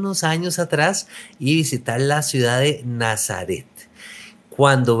hace unos años atrás y visitar la ciudad de Nazaret.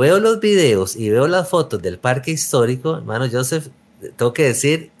 Cuando veo los videos y veo las fotos del parque histórico, hermano Joseph, tengo que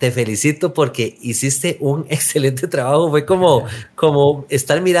decir, te felicito porque hiciste un excelente trabajo. Fue como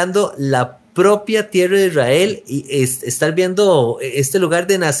estar mirando la propia tierra de Israel y estar viendo este lugar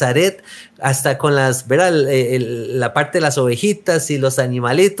de Nazaret, hasta con la parte de las ovejitas y los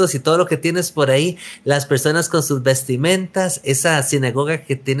animalitos y todo lo que tienes por ahí, las personas con sus vestimentas, esa sinagoga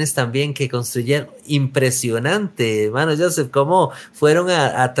que tienes también que construyeron, impresionante, hermano Joseph, cómo fueron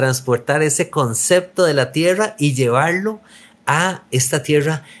a transportar ese concepto de la tierra y llevarlo a esta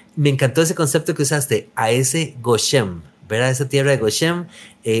tierra. Me encantó ese concepto que usaste, a ese Goshen, ¿verdad? Esa tierra de Goshen,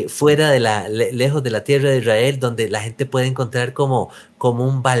 fuera lejos de la tierra de Israel, donde la gente puede encontrar como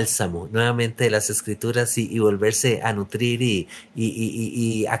un bálsamo nuevamente de las escrituras y volverse a nutrir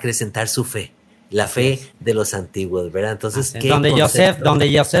y acrecentar su fe. La fe de los antiguos, ¿verdad? Entonces, donde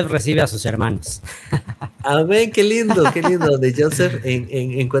Yosef recibe a sus hermanos. Amén, qué lindo, donde Joseph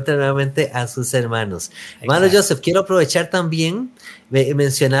encuentra nuevamente a sus hermanos. Hermano Joseph, quiero aprovechar también,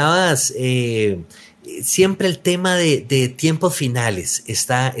 mencionabas siempre el tema de tiempos finales,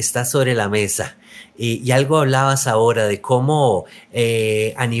 está sobre la mesa. Y algo hablabas ahora de cómo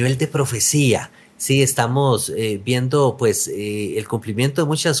a nivel de profecía, sí, estamos viendo pues el cumplimiento de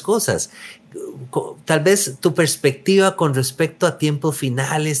muchas cosas. Tal vez tu perspectiva con respecto a tiempos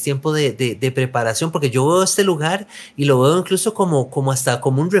finales, tiempo de preparación, porque yo veo este lugar y lo veo incluso como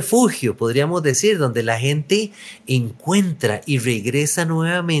un refugio, podríamos decir, donde la gente encuentra y regresa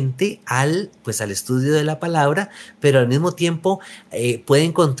nuevamente al estudio de la palabra, pero al mismo tiempo puede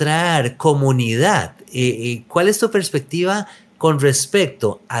encontrar comunidad. ¿Cuál es tu perspectiva con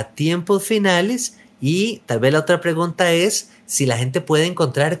respecto a tiempos finales? Y tal vez la otra pregunta es si la gente puede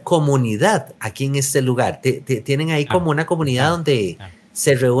encontrar comunidad aquí en este lugar. ¿Tienen ahí como una comunidad donde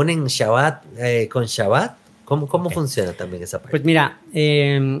se reúnen Shabbat con Shabbat? ¿Cómo funciona también esa parte? Pues mira,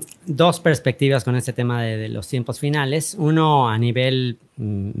 dos perspectivas con este tema de los tiempos finales. Uno a nivel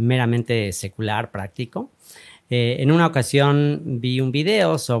meramente secular, práctico. En una ocasión vi un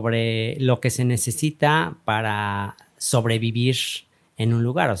video sobre lo que se necesita para sobrevivir en un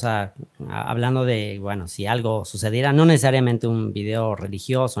lugar, o sea, hablando de, bueno, si algo sucediera, no necesariamente un video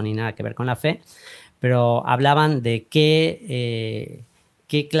religioso ni nada que ver con la fe, pero hablaban de qué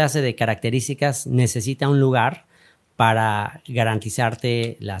clase de características necesita un lugar para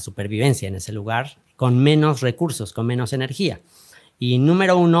garantizarte la supervivencia en ese lugar con menos recursos, con menos energía. Y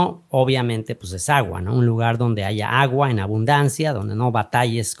número uno, obviamente, pues es agua, ¿no? Un lugar donde haya agua en abundancia, donde no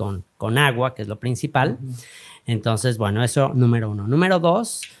batalles con agua, que es lo principal. Uh-huh. Entonces, bueno, eso número uno. Número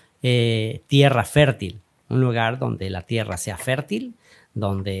dos, tierra fértil. Un lugar donde la tierra sea fértil,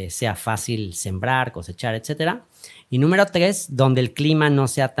 donde sea fácil sembrar, cosechar, etcétera. Y número tres, donde el clima no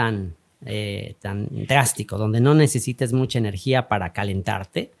sea tan drástico, donde no necesites mucha energía para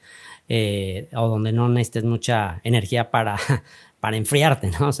calentarte, o donde no necesites mucha energía para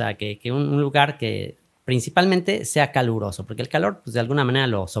enfriarte, ¿no? O sea, que un lugar que principalmente sea caluroso, porque el calor, pues de alguna manera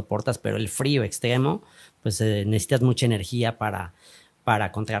lo soportas, pero el frío extremo, pues necesitas mucha energía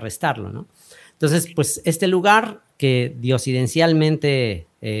para contrarrestarlo, ¿no? Entonces, pues este lugar que diosidencialmente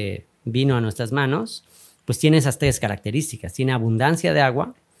vino a nuestras manos, pues tiene esas tres características. Tiene abundancia de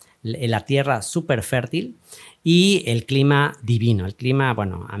agua, la tierra súper fértil y el clima divino. El clima,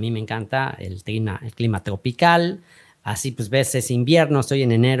 bueno, a mí me encanta el clima tropical. Así pues ves, es invierno, estoy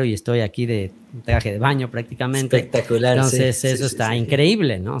en enero y estoy aquí de traje de baño prácticamente. Espectacular. Entonces sí, eso está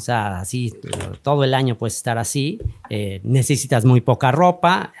increíble, ¿no? O sea, así todo el año puedes estar así. Necesitas muy poca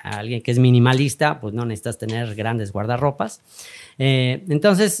ropa. Alguien que es minimalista, pues no necesitas tener grandes guardarropas.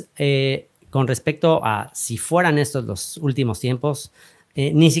 Entonces, con respecto a si fueran estos los últimos tiempos,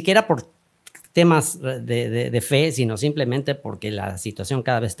 ni siquiera por temas de fe, sino simplemente porque la situación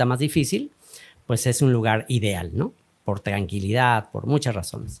cada vez está más difícil, pues es un lugar ideal, ¿no? Por tranquilidad, por muchas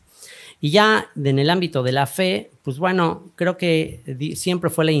razones. Y ya en el ámbito de la fe, pues bueno, creo que siempre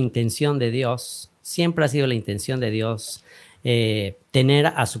fue la intención de Dios, siempre ha sido la intención de Dios tener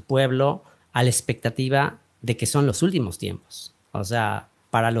a su pueblo a la expectativa de que son los últimos tiempos. O sea,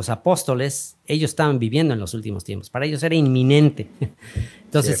 para los apóstoles, ellos estaban viviendo en los últimos tiempos. Para ellos era inminente.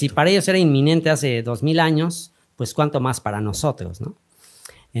 Entonces, si para ellos era inminente hace 2000 años, pues cuánto más para nosotros, ¿no?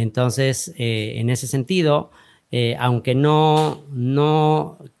 Entonces, en ese sentido, aunque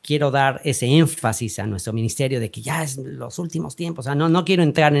no quiero dar ese énfasis a nuestro ministerio de que ya es los últimos tiempos, o sea, no quiero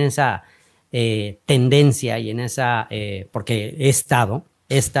entrar en esa tendencia y en esa, porque he estado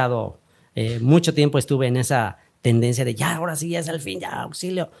mucho tiempo estuve en esa tendencia de ya, ahora sí, ya es el fin, ya,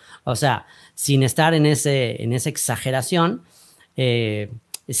 auxilio. O sea, sin estar en esa exageración,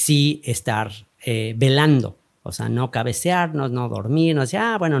 sí estar velando. O sea, no cabecearnos, no dormir, no decir,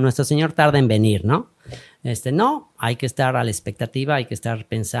 bueno, nuestro Señor tarda en venir, ¿no? No, hay que estar a la expectativa, hay que estar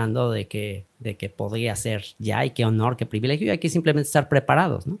pensando de que podría ser ya, y qué honor, qué privilegio, y hay que simplemente estar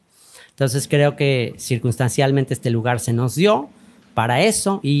preparados, ¿no? Entonces creo que circunstancialmente este lugar se nos dio para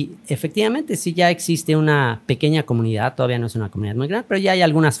eso, y efectivamente sí ya existe una pequeña comunidad, todavía no es una comunidad muy grande, pero ya hay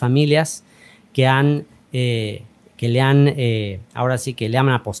algunas familias que ahora sí que le han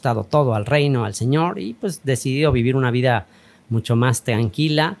apostado todo al reino, al Señor, y pues decidido vivir una vida mucho más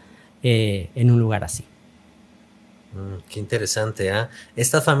tranquila en un lugar así. Qué interesante, ¿eh?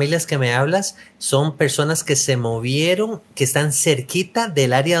 Estas familias que me hablas son personas que se movieron, que están cerquita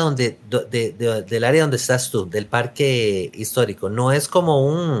del área del área donde estás tú, del parque histórico. No es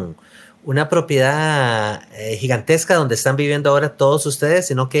como una propiedad gigantesca donde están viviendo ahora todos ustedes,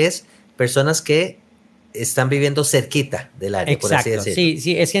 sino que es personas que están viviendo cerquita del área. Exacto, por así decirlo.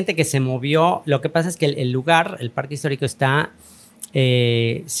 Sí, es gente que se movió. Lo que pasa es que el lugar, el parque histórico, está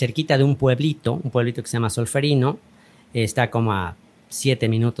cerquita de un pueblito que se llama Solferino. Está como a 7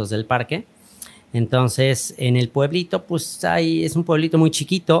 minutos del parque. Entonces, en el pueblito, pues es un pueblito muy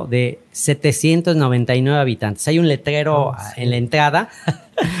chiquito de 799 habitantes. Hay un letrero en la entrada.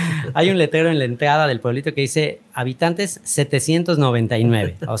 Hay un letrero en la entrada del pueblito que dice habitantes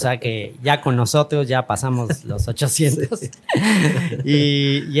 799. O sea que ya con nosotros ya pasamos los 800.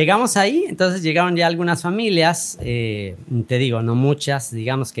 Y llegamos ahí. Entonces llegaron ya algunas familias. Te digo, no muchas.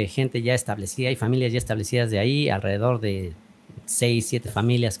 Digamos que gente ya establecida y familias ya establecidas de ahí. Alrededor de 6, 7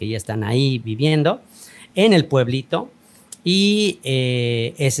 familias que ya están ahí viviendo en el pueblito. Y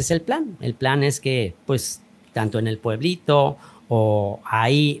ese es el plan. El plan es que pues tanto en el pueblito o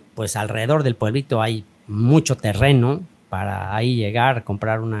ahí, pues alrededor del pueblito hay mucho terreno para ahí llegar,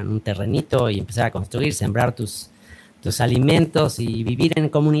 comprar un terrenito y empezar a construir, sembrar tus alimentos y vivir en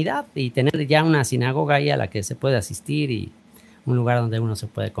comunidad y tener ya una sinagoga ahí a la que se puede asistir y un lugar donde uno se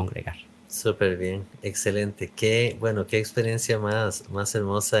puede congregar. Súper bien, excelente. Qué experiencia más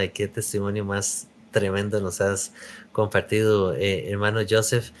hermosa y qué testimonio más tremendo nos has compartido, hermano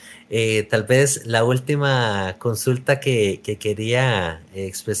Yosef. Tal vez la última consulta que quería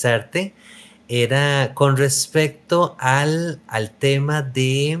expresarte era con respecto al tema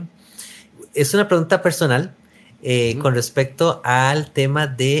de... Es una pregunta personal, con respecto al tema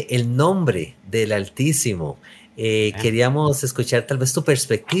del nombre del Altísimo. Queríamos escuchar tal vez tu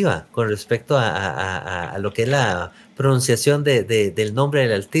perspectiva con respecto a lo que es la pronunciación del nombre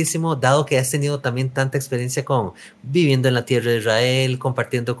del Altísimo, dado que has tenido también tanta experiencia viviendo en la tierra de Israel,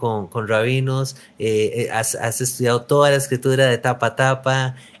 compartiendo con rabinos, has estudiado toda la escritura de tapa a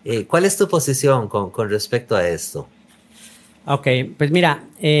tapa. ¿Cuál es tu posición con respecto a esto? Ok, pues mira,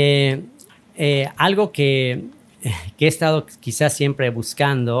 algo que he estado quizás siempre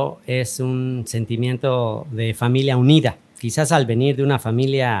buscando es un sentimiento de familia unida. Quizás al venir de una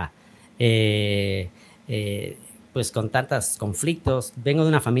familia pues con tantos conflictos, vengo de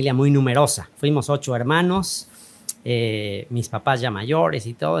una familia muy numerosa. Fuimos 8 hermanos, mis papás ya mayores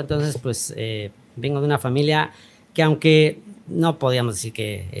y todo. Entonces pues vengo de una familia que, aunque no podíamos decir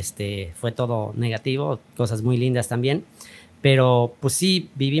que fue todo negativo, cosas muy lindas también, pero pues sí,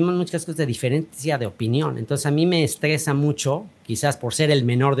 vivimos muchas cosas de diferencia de opinión. Entonces a mí me estresa mucho, quizás por ser el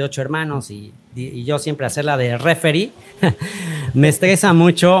menor de 8 hermanos y yo siempre hacerla de referee, me estresa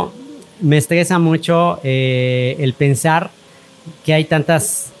mucho el pensar que hay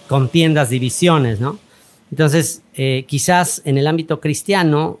tantas contiendas, divisiones, ¿no? Entonces quizás en el ámbito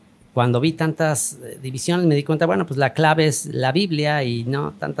cristiano, cuando vi tantas divisiones, me di cuenta, bueno, pues la clave es la Biblia y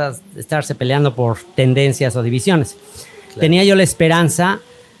no tantas estarse peleando por tendencias o divisiones. Claro. Tenía yo la esperanza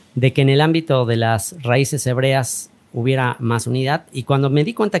de que en el ámbito de las raíces hebreas hubiera más unidad, y cuando me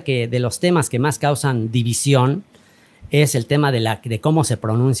di cuenta que de los temas que más causan división es el tema de cómo se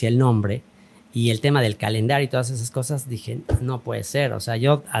pronuncia el nombre, y el tema del calendario y todas esas cosas, dije, no puede ser. O sea,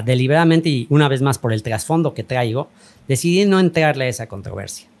 yo deliberadamente, y una vez más por el trasfondo que traigo, decidí no entrarle a esa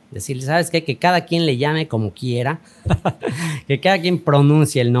controversia. Decirle, ¿sabes qué? Que cada quien le llame como quiera, que cada quien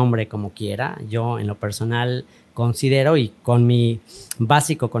pronuncie el nombre como quiera. Yo, en lo personal, considero, y con mi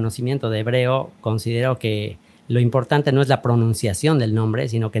básico conocimiento de hebreo, considero que lo importante no es la pronunciación del nombre,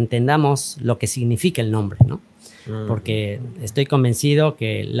 sino que entendamos lo que significa el nombre, ¿no? Porque estoy convencido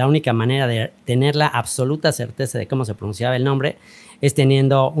que la única manera de tener la absoluta certeza de cómo se pronunciaba el nombre es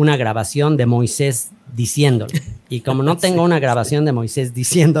teniendo una grabación de Moisés diciéndolo. Y como no tengo una grabación de Moisés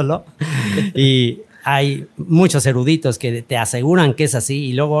diciéndolo, y hay muchos eruditos que te aseguran que es así,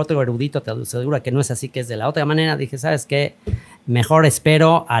 y luego otro erudito te asegura que no es así, que es de la otra manera, dije, ¿sabes qué? Mejor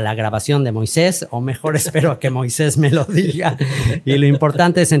espero a la grabación de Moisés, o mejor espero a que Moisés me lo diga. Y lo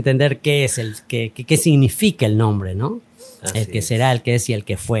importante es entender qué es qué significa el nombre, ¿no? Así el que es. Será, el que es y el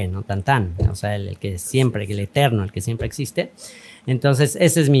que fue, ¿no? O sea, el que siempre, el eterno, el que siempre existe. Entonces,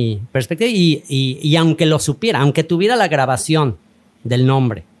 esa es mi perspectiva. Y aunque lo supiera, aunque tuviera la grabación del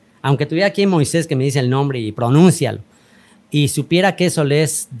nombre, aunque tuviera aquí Moisés que me dice el nombre y pronúncialo, y supiera que eso le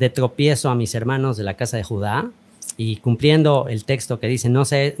es de tropiezo a mis hermanos de la casa de Judá, y cumpliendo el texto que dice, no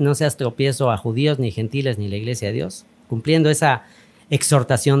seas tropiezo a judíos, ni gentiles, ni la iglesia de Dios, cumpliendo esa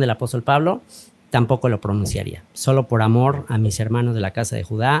exhortación del apóstol Pablo, tampoco lo pronunciaría. Solo por amor a mis hermanos de la casa de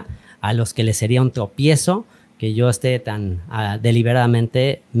Judá, a los que les sería un tropiezo que yo esté tan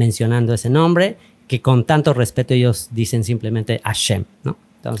deliberadamente mencionando ese nombre, que con tanto respeto ellos dicen simplemente Hashem, ¿no?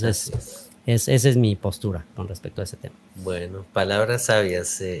 Entonces, esa es mi postura con respecto a ese tema. Bueno, palabras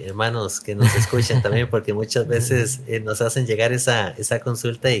sabias, hermanos que nos escuchan también, porque muchas veces nos hacen llegar esa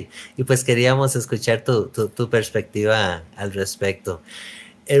consulta y pues queríamos escuchar tu perspectiva al respecto.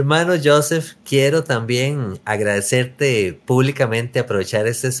 Hermano Yosef, quiero también agradecerte públicamente, aprovechar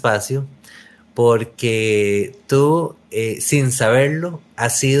este espacio, porque tú, sin saberlo,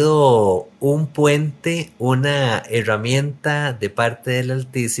 has sido un puente, una herramienta de parte del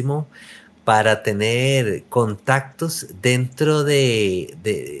Altísimo para tener contactos dentro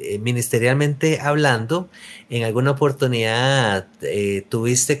de ministerialmente hablando. En alguna oportunidad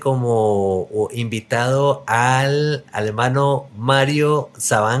tuviste como invitado al hermano Mario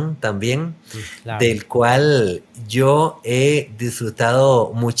Sabán también, claro, del cual yo he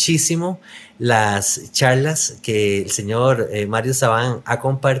disfrutado muchísimo las charlas que el señor Mario Sabán ha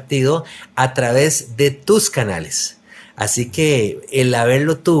compartido a través de tus canales. Así que el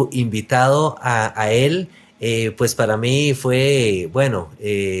haberlo tú invitado a él, pues para mí fue, bueno,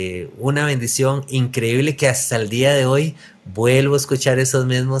 una bendición increíble, que hasta el día de hoy vuelvo a escuchar esos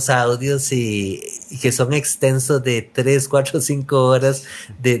mismos audios y que son extensos de 3, 4, 5 horas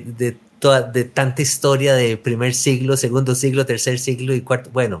de tanta historia de primer siglo, segundo siglo, tercer siglo y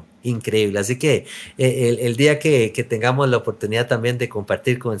cuarto. Bueno, increíble. Así que el día que tengamos la oportunidad también de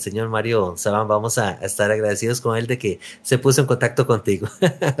compartir con el señor Mario Sabán, vamos a estar agradecidos con él de que se puso en contacto contigo.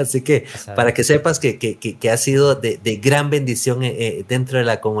 Así que para que sepas que ha sido de gran bendición dentro de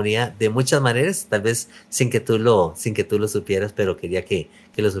la comunidad de muchas maneras, tal vez sin que tú lo supieras, pero quería que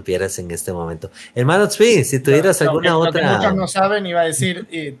lo supieras en este momento. Hermano Tzvi, si tuvieras alguna otra... Lo que muchos no saben, iba a decir,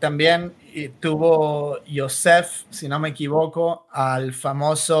 también tuvo Yosef, si no me equivoco, al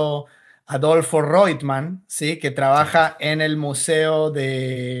famoso Adolfo Reutemann, ¿sí? Que trabaja en el Museo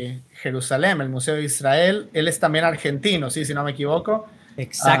de Jerusalén, el Museo de Israel. Él es también argentino, ¿sí? Si no me equivoco.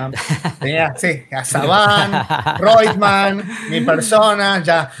 Exacto. Sí, a Sabán, Reutemann, mi persona,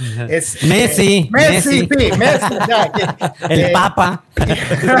 ya es Messi, sí, Messi, ya, el Papa.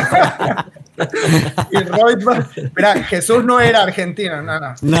 Y Reutemann, mira, Jesús no era argentino, no.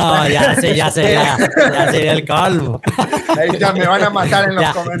 No, ya sería el colmo. Ahí ya me van a matar en los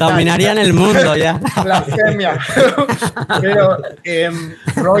comentarios. Dominarían el mundo ya. Blasfemia. Pero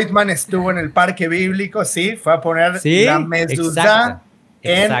Reutemann estuvo en el Parque Bíblico, sí, fue a poner la mezuzá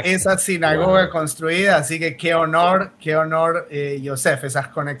en esa sinagoga construida, así que qué honor, Yosef, esas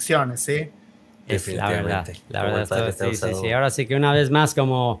conexiones, ¿sí? La verdad, sí. Ahora sí que una vez más,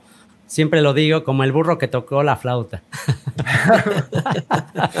 como siempre lo digo, como el burro que tocó la flauta.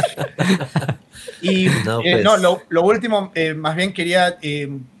 Y lo último, más bien quería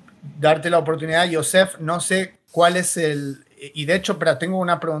darte la oportunidad, Yosef, no sé cuál es y de hecho, pero tengo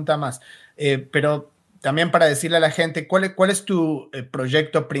una pregunta más, pero también para decirle a la gente, ¿cuál es tu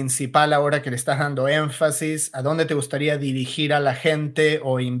proyecto principal ahora que le estás dando énfasis? ¿A dónde te gustaría dirigir a la gente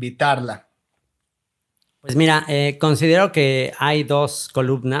o invitarla? Pues mira, considero que hay 2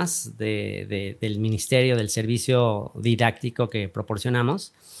 columnas del ministerio, del servicio didáctico que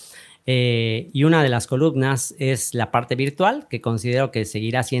proporcionamos. Y una de las columnas es la parte virtual, que considero que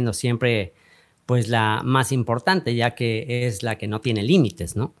seguirá siendo siempre pues la más importante, ya que es la que no tiene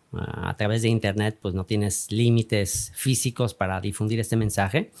límites, ¿no? A través de Internet, pues no tienes límites físicos para difundir este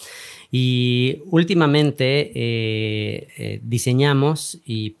mensaje. Y últimamente diseñamos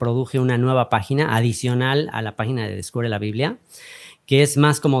y produje una nueva página adicional a la página de Descubre la Biblia, que es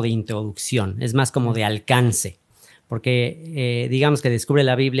más como de introducción, es más como de alcance. Porque digamos que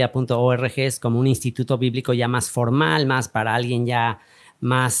descubrelabiblia.org es como un instituto bíblico ya más formal, más para alguien ya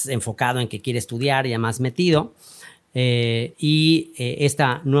más enfocado en que quiere estudiar, ya más metido.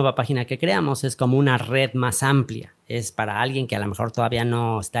 Esta nueva página que creamos es como una red más amplia. Es para alguien que a lo mejor todavía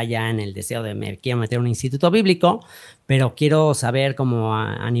no está ya en el deseo de me quiero meter en un instituto bíblico, pero quiero saber como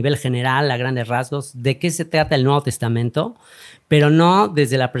a nivel general, a grandes rasgos, de qué se trata el Nuevo Testamento, pero no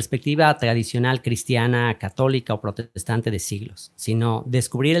desde la perspectiva tradicional cristiana, católica o protestante de siglos, sino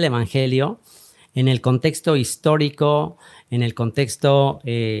descubrir el Evangelio en el contexto histórico, en el contexto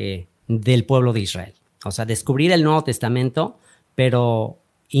del pueblo de Israel. O sea, descubrir el Nuevo Testamento, pero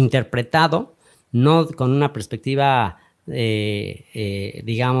interpretado, no con una perspectiva,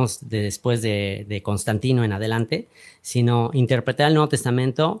 digamos, de después de Constantino en adelante, sino interpretar el Nuevo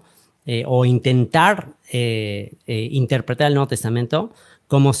Testamento o intentar interpretar el Nuevo Testamento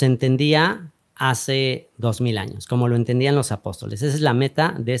como se entendía hace 2000 años, como lo entendían los apóstoles. Esa es la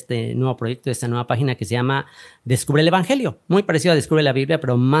meta de este nuevo proyecto, de esta nueva página que se llama Descubre el Evangelio. Muy parecido a Descubre la Biblia,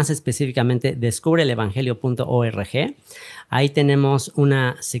 pero más específicamente descubrelevangelio.org. Ahí tenemos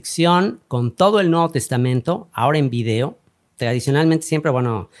una sección con todo el Nuevo Testamento, ahora en video. Tradicionalmente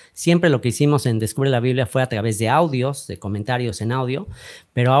siempre lo que hicimos en Descubre la Biblia fue a través de audios, de comentarios en audio,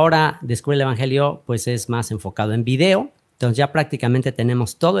 pero ahora Descubre el Evangelio pues es más enfocado en video. Entonces ya prácticamente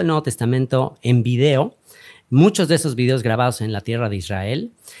tenemos todo el Nuevo Testamento en video, muchos de esos videos grabados en la tierra de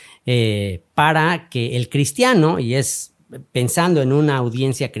Israel, para que el cristiano, y es pensando en una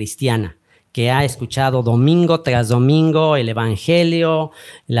audiencia cristiana que ha escuchado domingo tras domingo el Evangelio,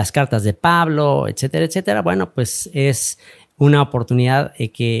 las cartas de Pablo, etcétera, etcétera, bueno, pues es una oportunidad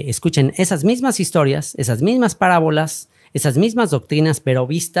de que escuchen esas mismas historias, esas mismas parábolas, esas mismas doctrinas, pero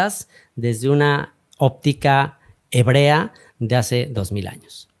vistas desde una óptica hebrea de hace 2000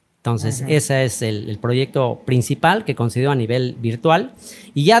 años. Entonces, ese es el proyecto principal que considero a nivel virtual.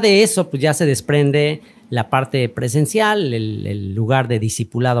 Y ya de eso, pues ya se desprende la parte presencial, el lugar de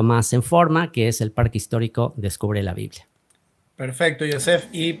discipulado más en forma, que es el Parque Histórico Descubre la Biblia. Perfecto, Yosef.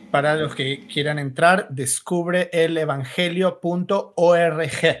 Y para los que quieran entrar, descubrelevangelio.org.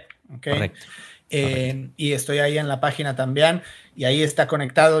 ¿Okay? Correcto. Y estoy ahí en la página también, y ahí está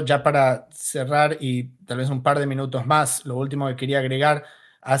conectado. Ya para cerrar y tal vez un par de minutos más, lo último que quería agregar,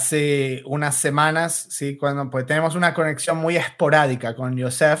 hace unas semanas, ¿sí? Pues tenemos una conexión muy esporádica con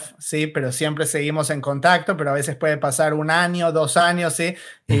Yosef, ¿sí? Pero siempre seguimos en contacto, pero a veces puede pasar 1 año, 2 años, ¿sí?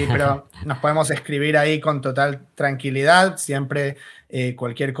 Pero nos podemos escribir ahí con total tranquilidad. Siempre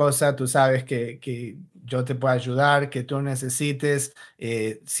cualquier cosa, tú sabes que yo te puedo ayudar, que tú necesites,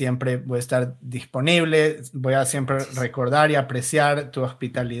 siempre voy a estar disponible. Voy a siempre recordar y apreciar tu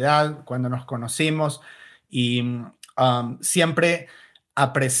hospitalidad cuando nos conocimos, y siempre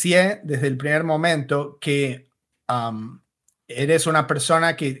aprecié desde el primer momento que eres una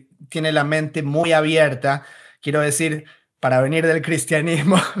persona que tiene la mente muy abierta, quiero decir, para venir del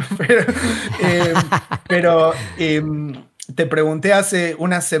cristianismo, pero te pregunté hace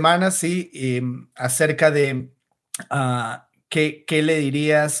unas semanas, ¿sí? Acerca de qué le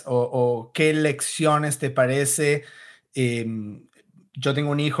dirías o qué lecciones te parece. Yo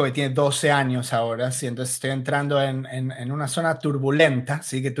tengo un hijo que tiene 12 años ahora, ¿sí? Entonces estoy entrando en una zona turbulenta,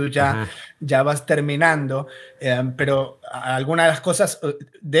 ¿sí? Que tú ya vas terminando, pero algunas de las cosas,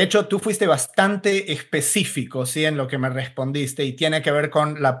 de hecho tú fuiste bastante específico, ¿sí? En lo que me respondiste, y tiene que ver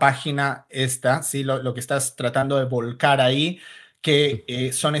con la página esta, ¿sí? Lo que estás tratando de volcar ahí,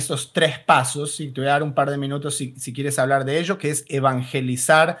 que son estos 3 pasos, y te voy a dar un par de minutos si quieres hablar de ello, que es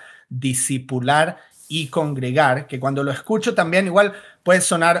evangelizar, discipular y congregar, que cuando lo escucho también igual puede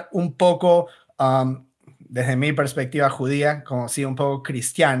sonar un poco, desde mi perspectiva judía, como si un poco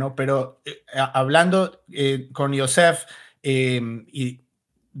cristiano, pero hablando con Yosef y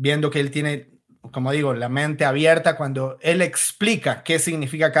viendo que él tiene, como digo, la mente abierta, cuando él explica qué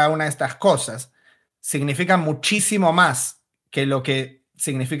significa cada una de estas cosas, significa muchísimo más que lo que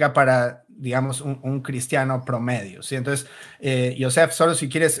significa para, digamos, un cristiano promedio, ¿sí? Entonces, Yosef, solo si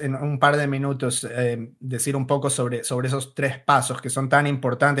quieres en un par de minutos decir un poco sobre esos 3 pasos que son tan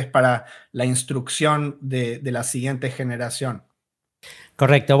importantes para la instrucción de la siguiente generación.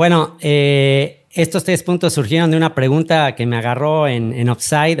 Correcto. Bueno, estos 3 puntos surgieron de una pregunta que me agarró en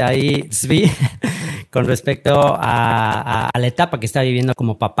Offside, ahí, Zvi, con respecto a la etapa que está viviendo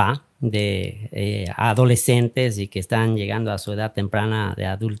como papá, de adolescentes y que están llegando a su edad temprana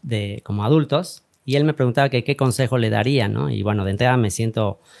como adultos. Y él me preguntaba que qué consejo le daría, ¿no? Y bueno, de entrada me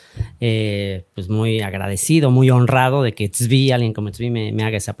siento pues muy agradecido, muy honrado de que Tzvi, alguien como Tzvi, me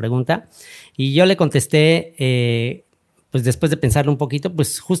haga esa pregunta. Y yo le contesté, pues después de pensarlo un poquito,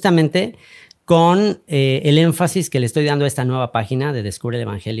 pues justamente con el énfasis que le estoy dando a esta nueva página de Descubre el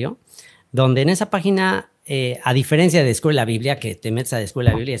Evangelio, donde en esa página, a diferencia de Descubre la Biblia, que te metes a Descubre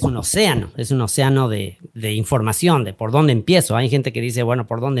la Biblia, es un océano de información, de por dónde empiezo. Hay gente que dice, bueno,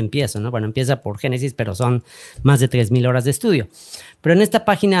 ¿por dónde empiezo? ¿No? Bueno, empieza por Génesis, pero son más de 3,000 horas de estudio. Pero en esta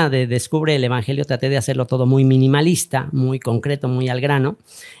página de Descubre el Evangelio traté de hacerlo todo muy minimalista, muy concreto, muy al grano.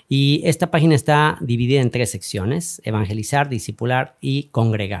 Y esta página está dividida en 3 secciones: evangelizar, discipular y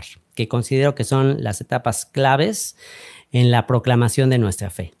congregar, que considero que son las etapas claves en la proclamación de nuestra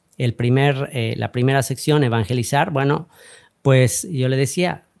fe. La primera sección, evangelizar, bueno, pues yo le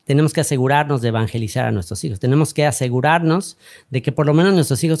decía, tenemos que asegurarnos de evangelizar a nuestros hijos. Tenemos que asegurarnos de que por lo menos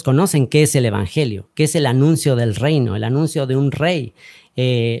nuestros hijos conocen qué es el evangelio, qué es el anuncio del reino, el anuncio de un rey,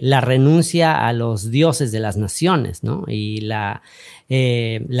 la renuncia a los dioses de las naciones, ¿no? Y a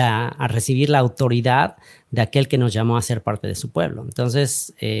recibir la autoridad de aquel que nos llamó a ser parte de su pueblo.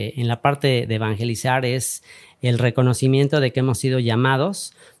 Entonces, en la parte de evangelizar es el reconocimiento de que hemos sido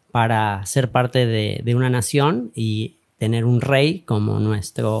llamados para ser parte de una nación y tener un rey como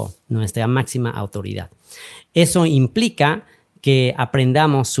nuestra máxima autoridad. Eso implica que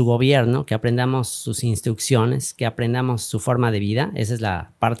aprendamos su gobierno, que aprendamos sus instrucciones, que aprendamos su forma de vida. Esa es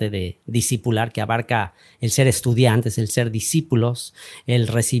la parte de discipular, que abarca el ser estudiantes, el ser discípulos, el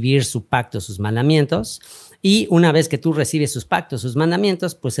recibir su pacto, sus mandamientos. Y una vez que tú recibes sus pactos, sus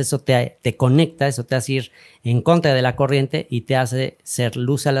mandamientos, pues eso te conecta, eso te hace ir en contra de la corriente y te hace ser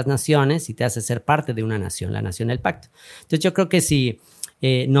luz a las naciones y te hace ser parte de una nación, la nación del pacto. Entonces yo creo que si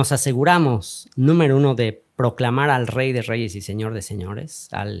nos aseguramos, número 1, de proclamar al Rey de Reyes y Señor de Señores,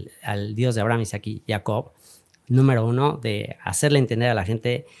 al Dios de Abraham, Isaac y Jacob, número 1, de hacerle entender a la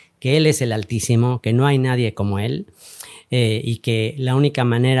gente que Él es el Altísimo, que no hay nadie como Él, y que la única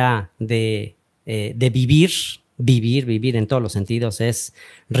manera de vivir en todos los sentidos es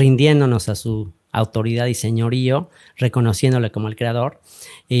rindiéndonos a su autoridad y señorío, reconociéndole como el creador,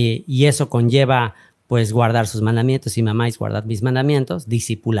 y eso conlleva pues guardar sus mandamientos. Y mamá, guardad mis mandamientos,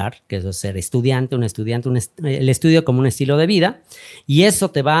 discipular, que eso es ser estudiante, el estudio como un estilo de vida, y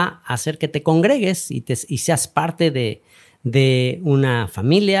eso te va a hacer que te congregues y seas parte de una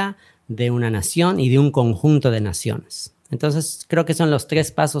familia, de una nación y de un conjunto de naciones. Entonces, creo que son los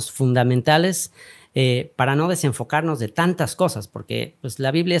 3 pasos fundamentales para no desenfocarnos de tantas cosas, porque pues,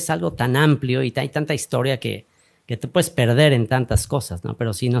 la Biblia es algo tan amplio y hay tanta historia que te puedes perder en tantas cosas, ¿no?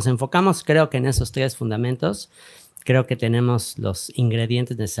 Pero si nos enfocamos, creo que en esos 3 fundamentos, creo que tenemos los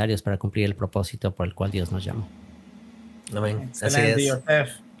ingredientes necesarios para cumplir el propósito por el cual Dios nos llamó. Amén. Excelente, Así es. Yosef.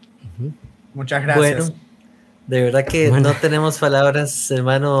 Muchas gracias. Bueno, de verdad que no tenemos palabras,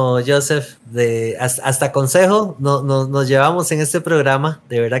 hermano Yosef, hasta consejo nos llevamos en este programa,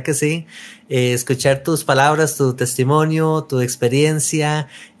 de verdad que sí. Escuchar tus palabras, tu testimonio, tu experiencia,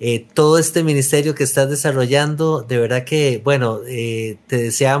 todo este ministerio que estás desarrollando, de verdad que, bueno, te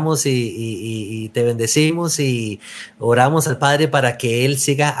deseamos y te bendecimos y oramos al Padre para que Él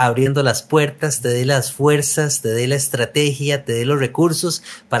siga abriendo las puertas, te dé las fuerzas, te dé la estrategia, te dé los recursos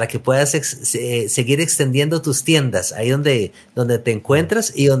para que puedas seguir extendiendo tus tiendas, ahí donde te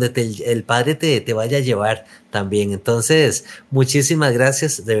encuentras y donde el Padre te vaya a llevar también. Entonces, muchísimas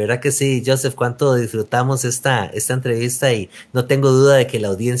gracias, de verdad que sí, Joseph, cuánto disfrutamos esta entrevista y no tengo duda de que la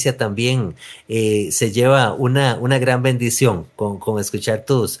audiencia también se lleva una gran bendición con escuchar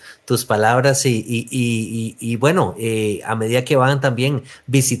tus palabras y bueno, a medida que van también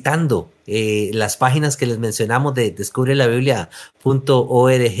visitando las páginas que les mencionamos de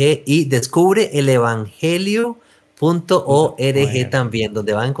descubrelabiblia.org y descubrelevangelio.org también,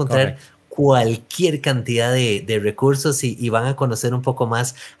 donde van a encontrar cualquier cantidad de recursos y van a conocer un poco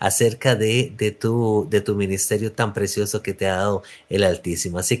más acerca de tu ministerio tan precioso que te ha dado el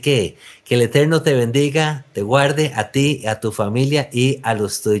Altísimo. Así que el Eterno te bendiga, te guarde a ti, a tu familia y a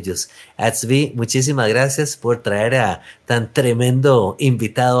los tuyos. Atzvi, muchísimas gracias por traer a tan tremendo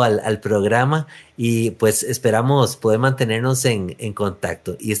invitado al programa y pues esperamos poder mantenernos en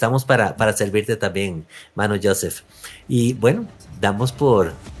contacto y estamos para servirte también, mano Joseph. Y bueno, damos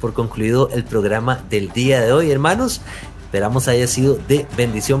por concluido el programa del día de hoy, hermanos. Esperamos haya sido de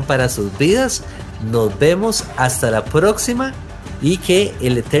bendición para sus vidas. Nos vemos hasta la próxima y que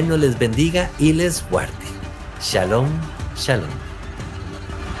el Eterno les bendiga y les guarde. Shalom, shalom.